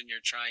actresses, and you're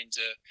trying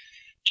to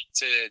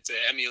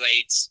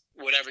emulate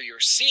whatever you're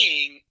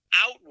seeing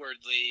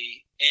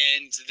outwardly,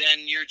 and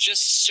then you're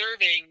just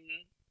serving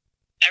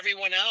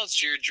everyone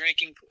else. You're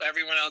drinking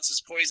everyone else's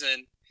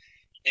poison,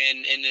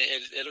 and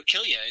it'll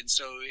kill you. And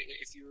so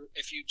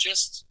if you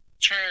just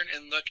turn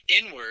and look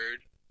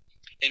inward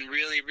and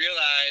really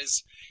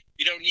realize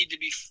you don't need to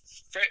be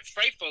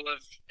frightful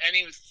of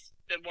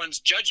anyone's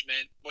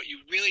judgment, what you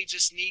really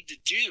just need to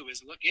do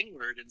is look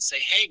inward and say,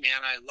 hey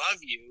man, I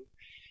love you.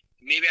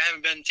 Maybe I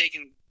haven't been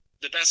taking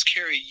the best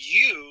care of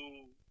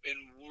you and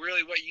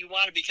really what you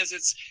want, because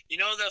it's, you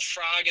know, the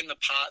frog in the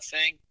pot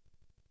thing.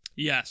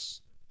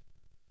 Yes.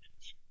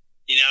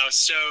 You know,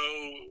 so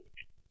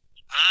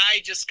I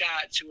just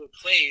got to a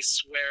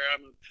place where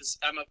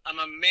I'm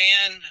a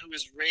man who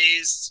was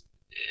raised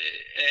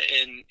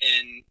in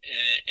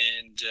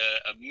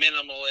a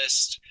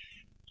minimalist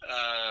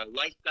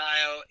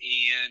lifestyle,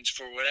 and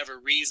for whatever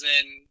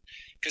reason,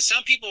 because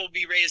some people will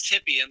be raised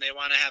hippie and they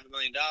want to have $1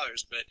 million,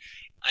 but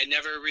I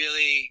never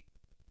really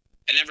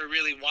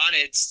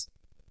wanted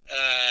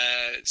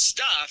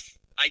stuff.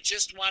 I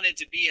just wanted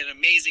to be an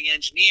amazing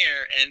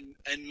engineer,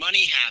 and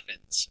money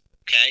happens.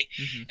 Okay.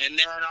 Mm-hmm. And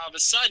then all of a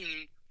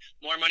sudden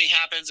more money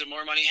happens, and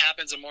more money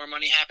happens, and more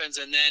money happens.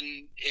 And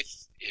then if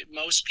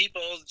most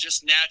people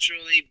just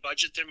naturally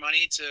budget their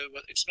money to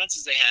what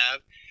expenses they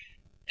have.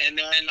 And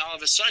then all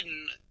of a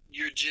sudden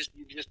you just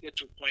get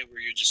to a point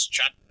where you're just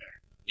trapped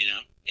there, you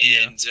know?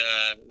 And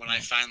when I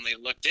finally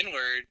looked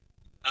inward,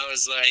 I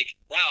was like,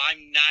 wow,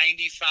 I'm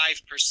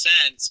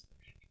 95%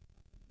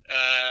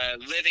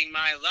 living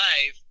my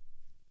life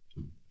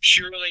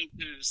purely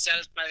to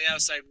satisfy the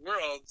outside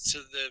world, to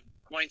the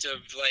point of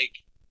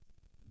like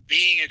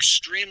being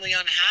extremely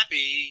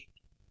unhappy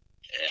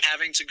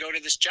having to go to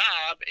this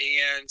job.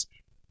 And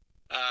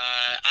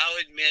I'll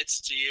admit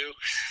to you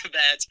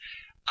that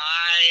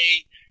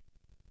I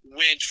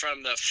went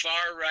from the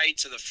far right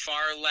to the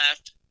far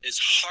left as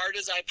hard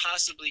as I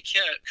possibly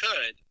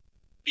could,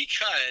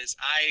 because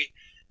I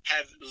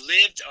have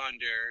lived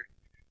under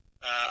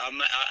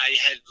I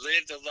had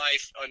lived a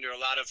life under a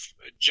lot of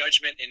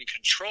judgment and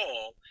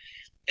control,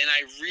 and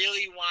I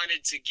really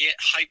wanted to get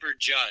hyper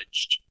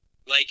judged.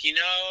 Like, you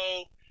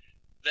know,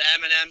 the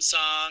Eminem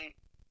song,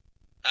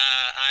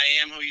 I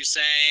am who you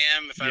say I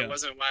am. If I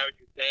wasn't, why would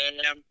you say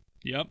I am?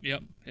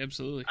 Yep,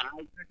 absolutely.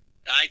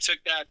 I took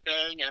that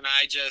thing and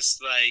I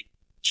just like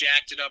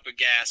jacked it up with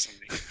gas in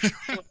me.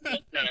 I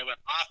went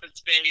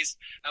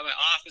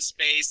office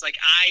space. Like,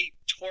 I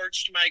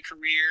torched my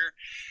career.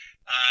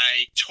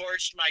 I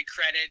torched my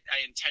credit.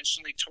 I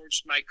intentionally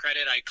torched my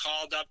credit. I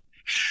called up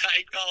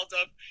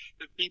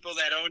the people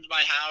that owned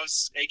my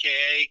house,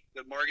 aka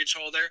the mortgage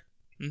holder.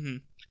 Mm-hmm.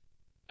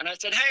 And I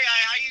said, "Hey,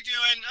 how you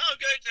doing? Oh,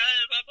 good.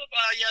 Blah blah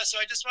blah. Yeah. So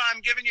I'm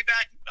giving you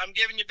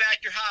back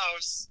your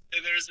house."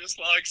 And there's this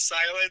long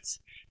silence,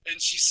 and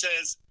she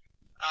says,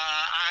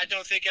 "I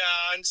don't think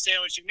I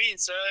understand what you mean,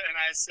 sir." And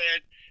I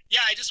said,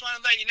 "Yeah, I just want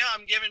to let you know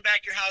I'm giving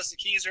back your house. The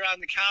keys are on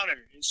the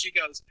counter." And she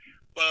goes,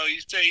 "Well, you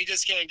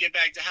just can't get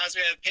back the house.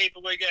 We have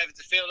paperwork we have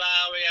to fill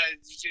out. We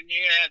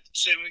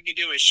can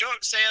do a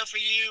short sale for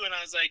you." And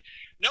I was like,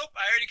 "Nope,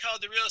 I already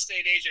called the real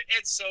estate agent.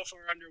 It's so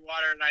far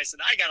underwater." And I said,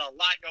 "I got a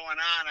lot going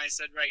on." I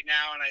said, "Right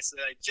now." And I said,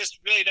 "I just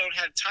really don't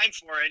have time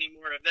for any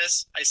more of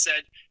this." I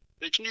said,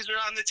 "The keys are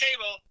on the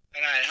table."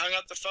 And I hung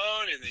up the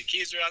phone, and the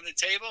keys are on the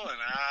table, and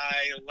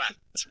I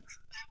left.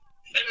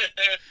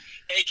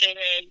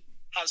 AKA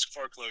house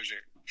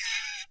foreclosure.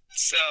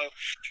 So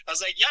I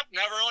was like, "Yep,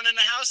 never owning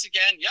a house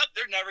again. Yep,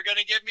 they're never going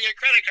to give me a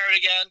credit card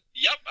again.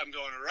 Yep, I'm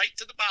going right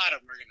to the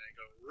bottom. We're going to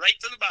go right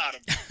to the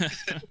bottom."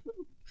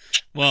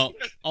 Well,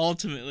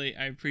 ultimately,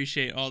 I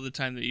appreciate all the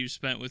time that you've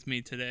spent with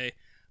me today.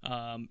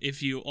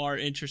 If you are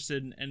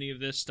interested in any of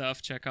this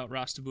stuff, check out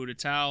Rasta Buddha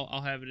Tao.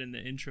 I'll have it in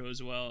the intro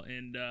as well.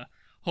 And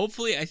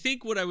hopefully, I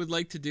think what I would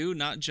like to do,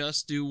 not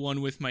just do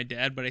one with my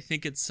dad, but I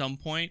think at some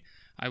point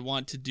I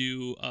want to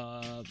do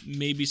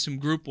maybe some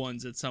group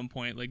ones at some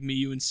point, like me,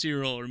 you, and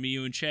Cyril, or me,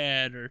 you, and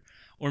Chad,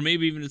 or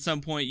maybe even at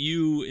some point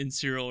you and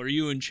Cyril, or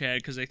you and Chad,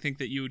 because I think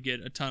that you would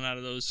get a ton out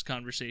of those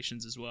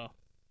conversations as well.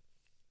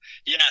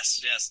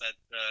 Yes, that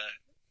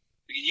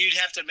you'd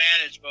have to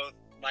manage both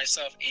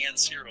myself and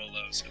Cyril,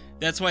 though. So.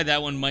 That's why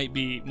that one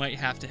might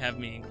have to have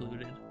me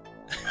included.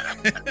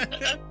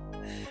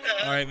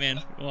 All right,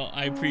 man. Well,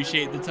 I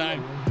appreciate the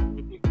time.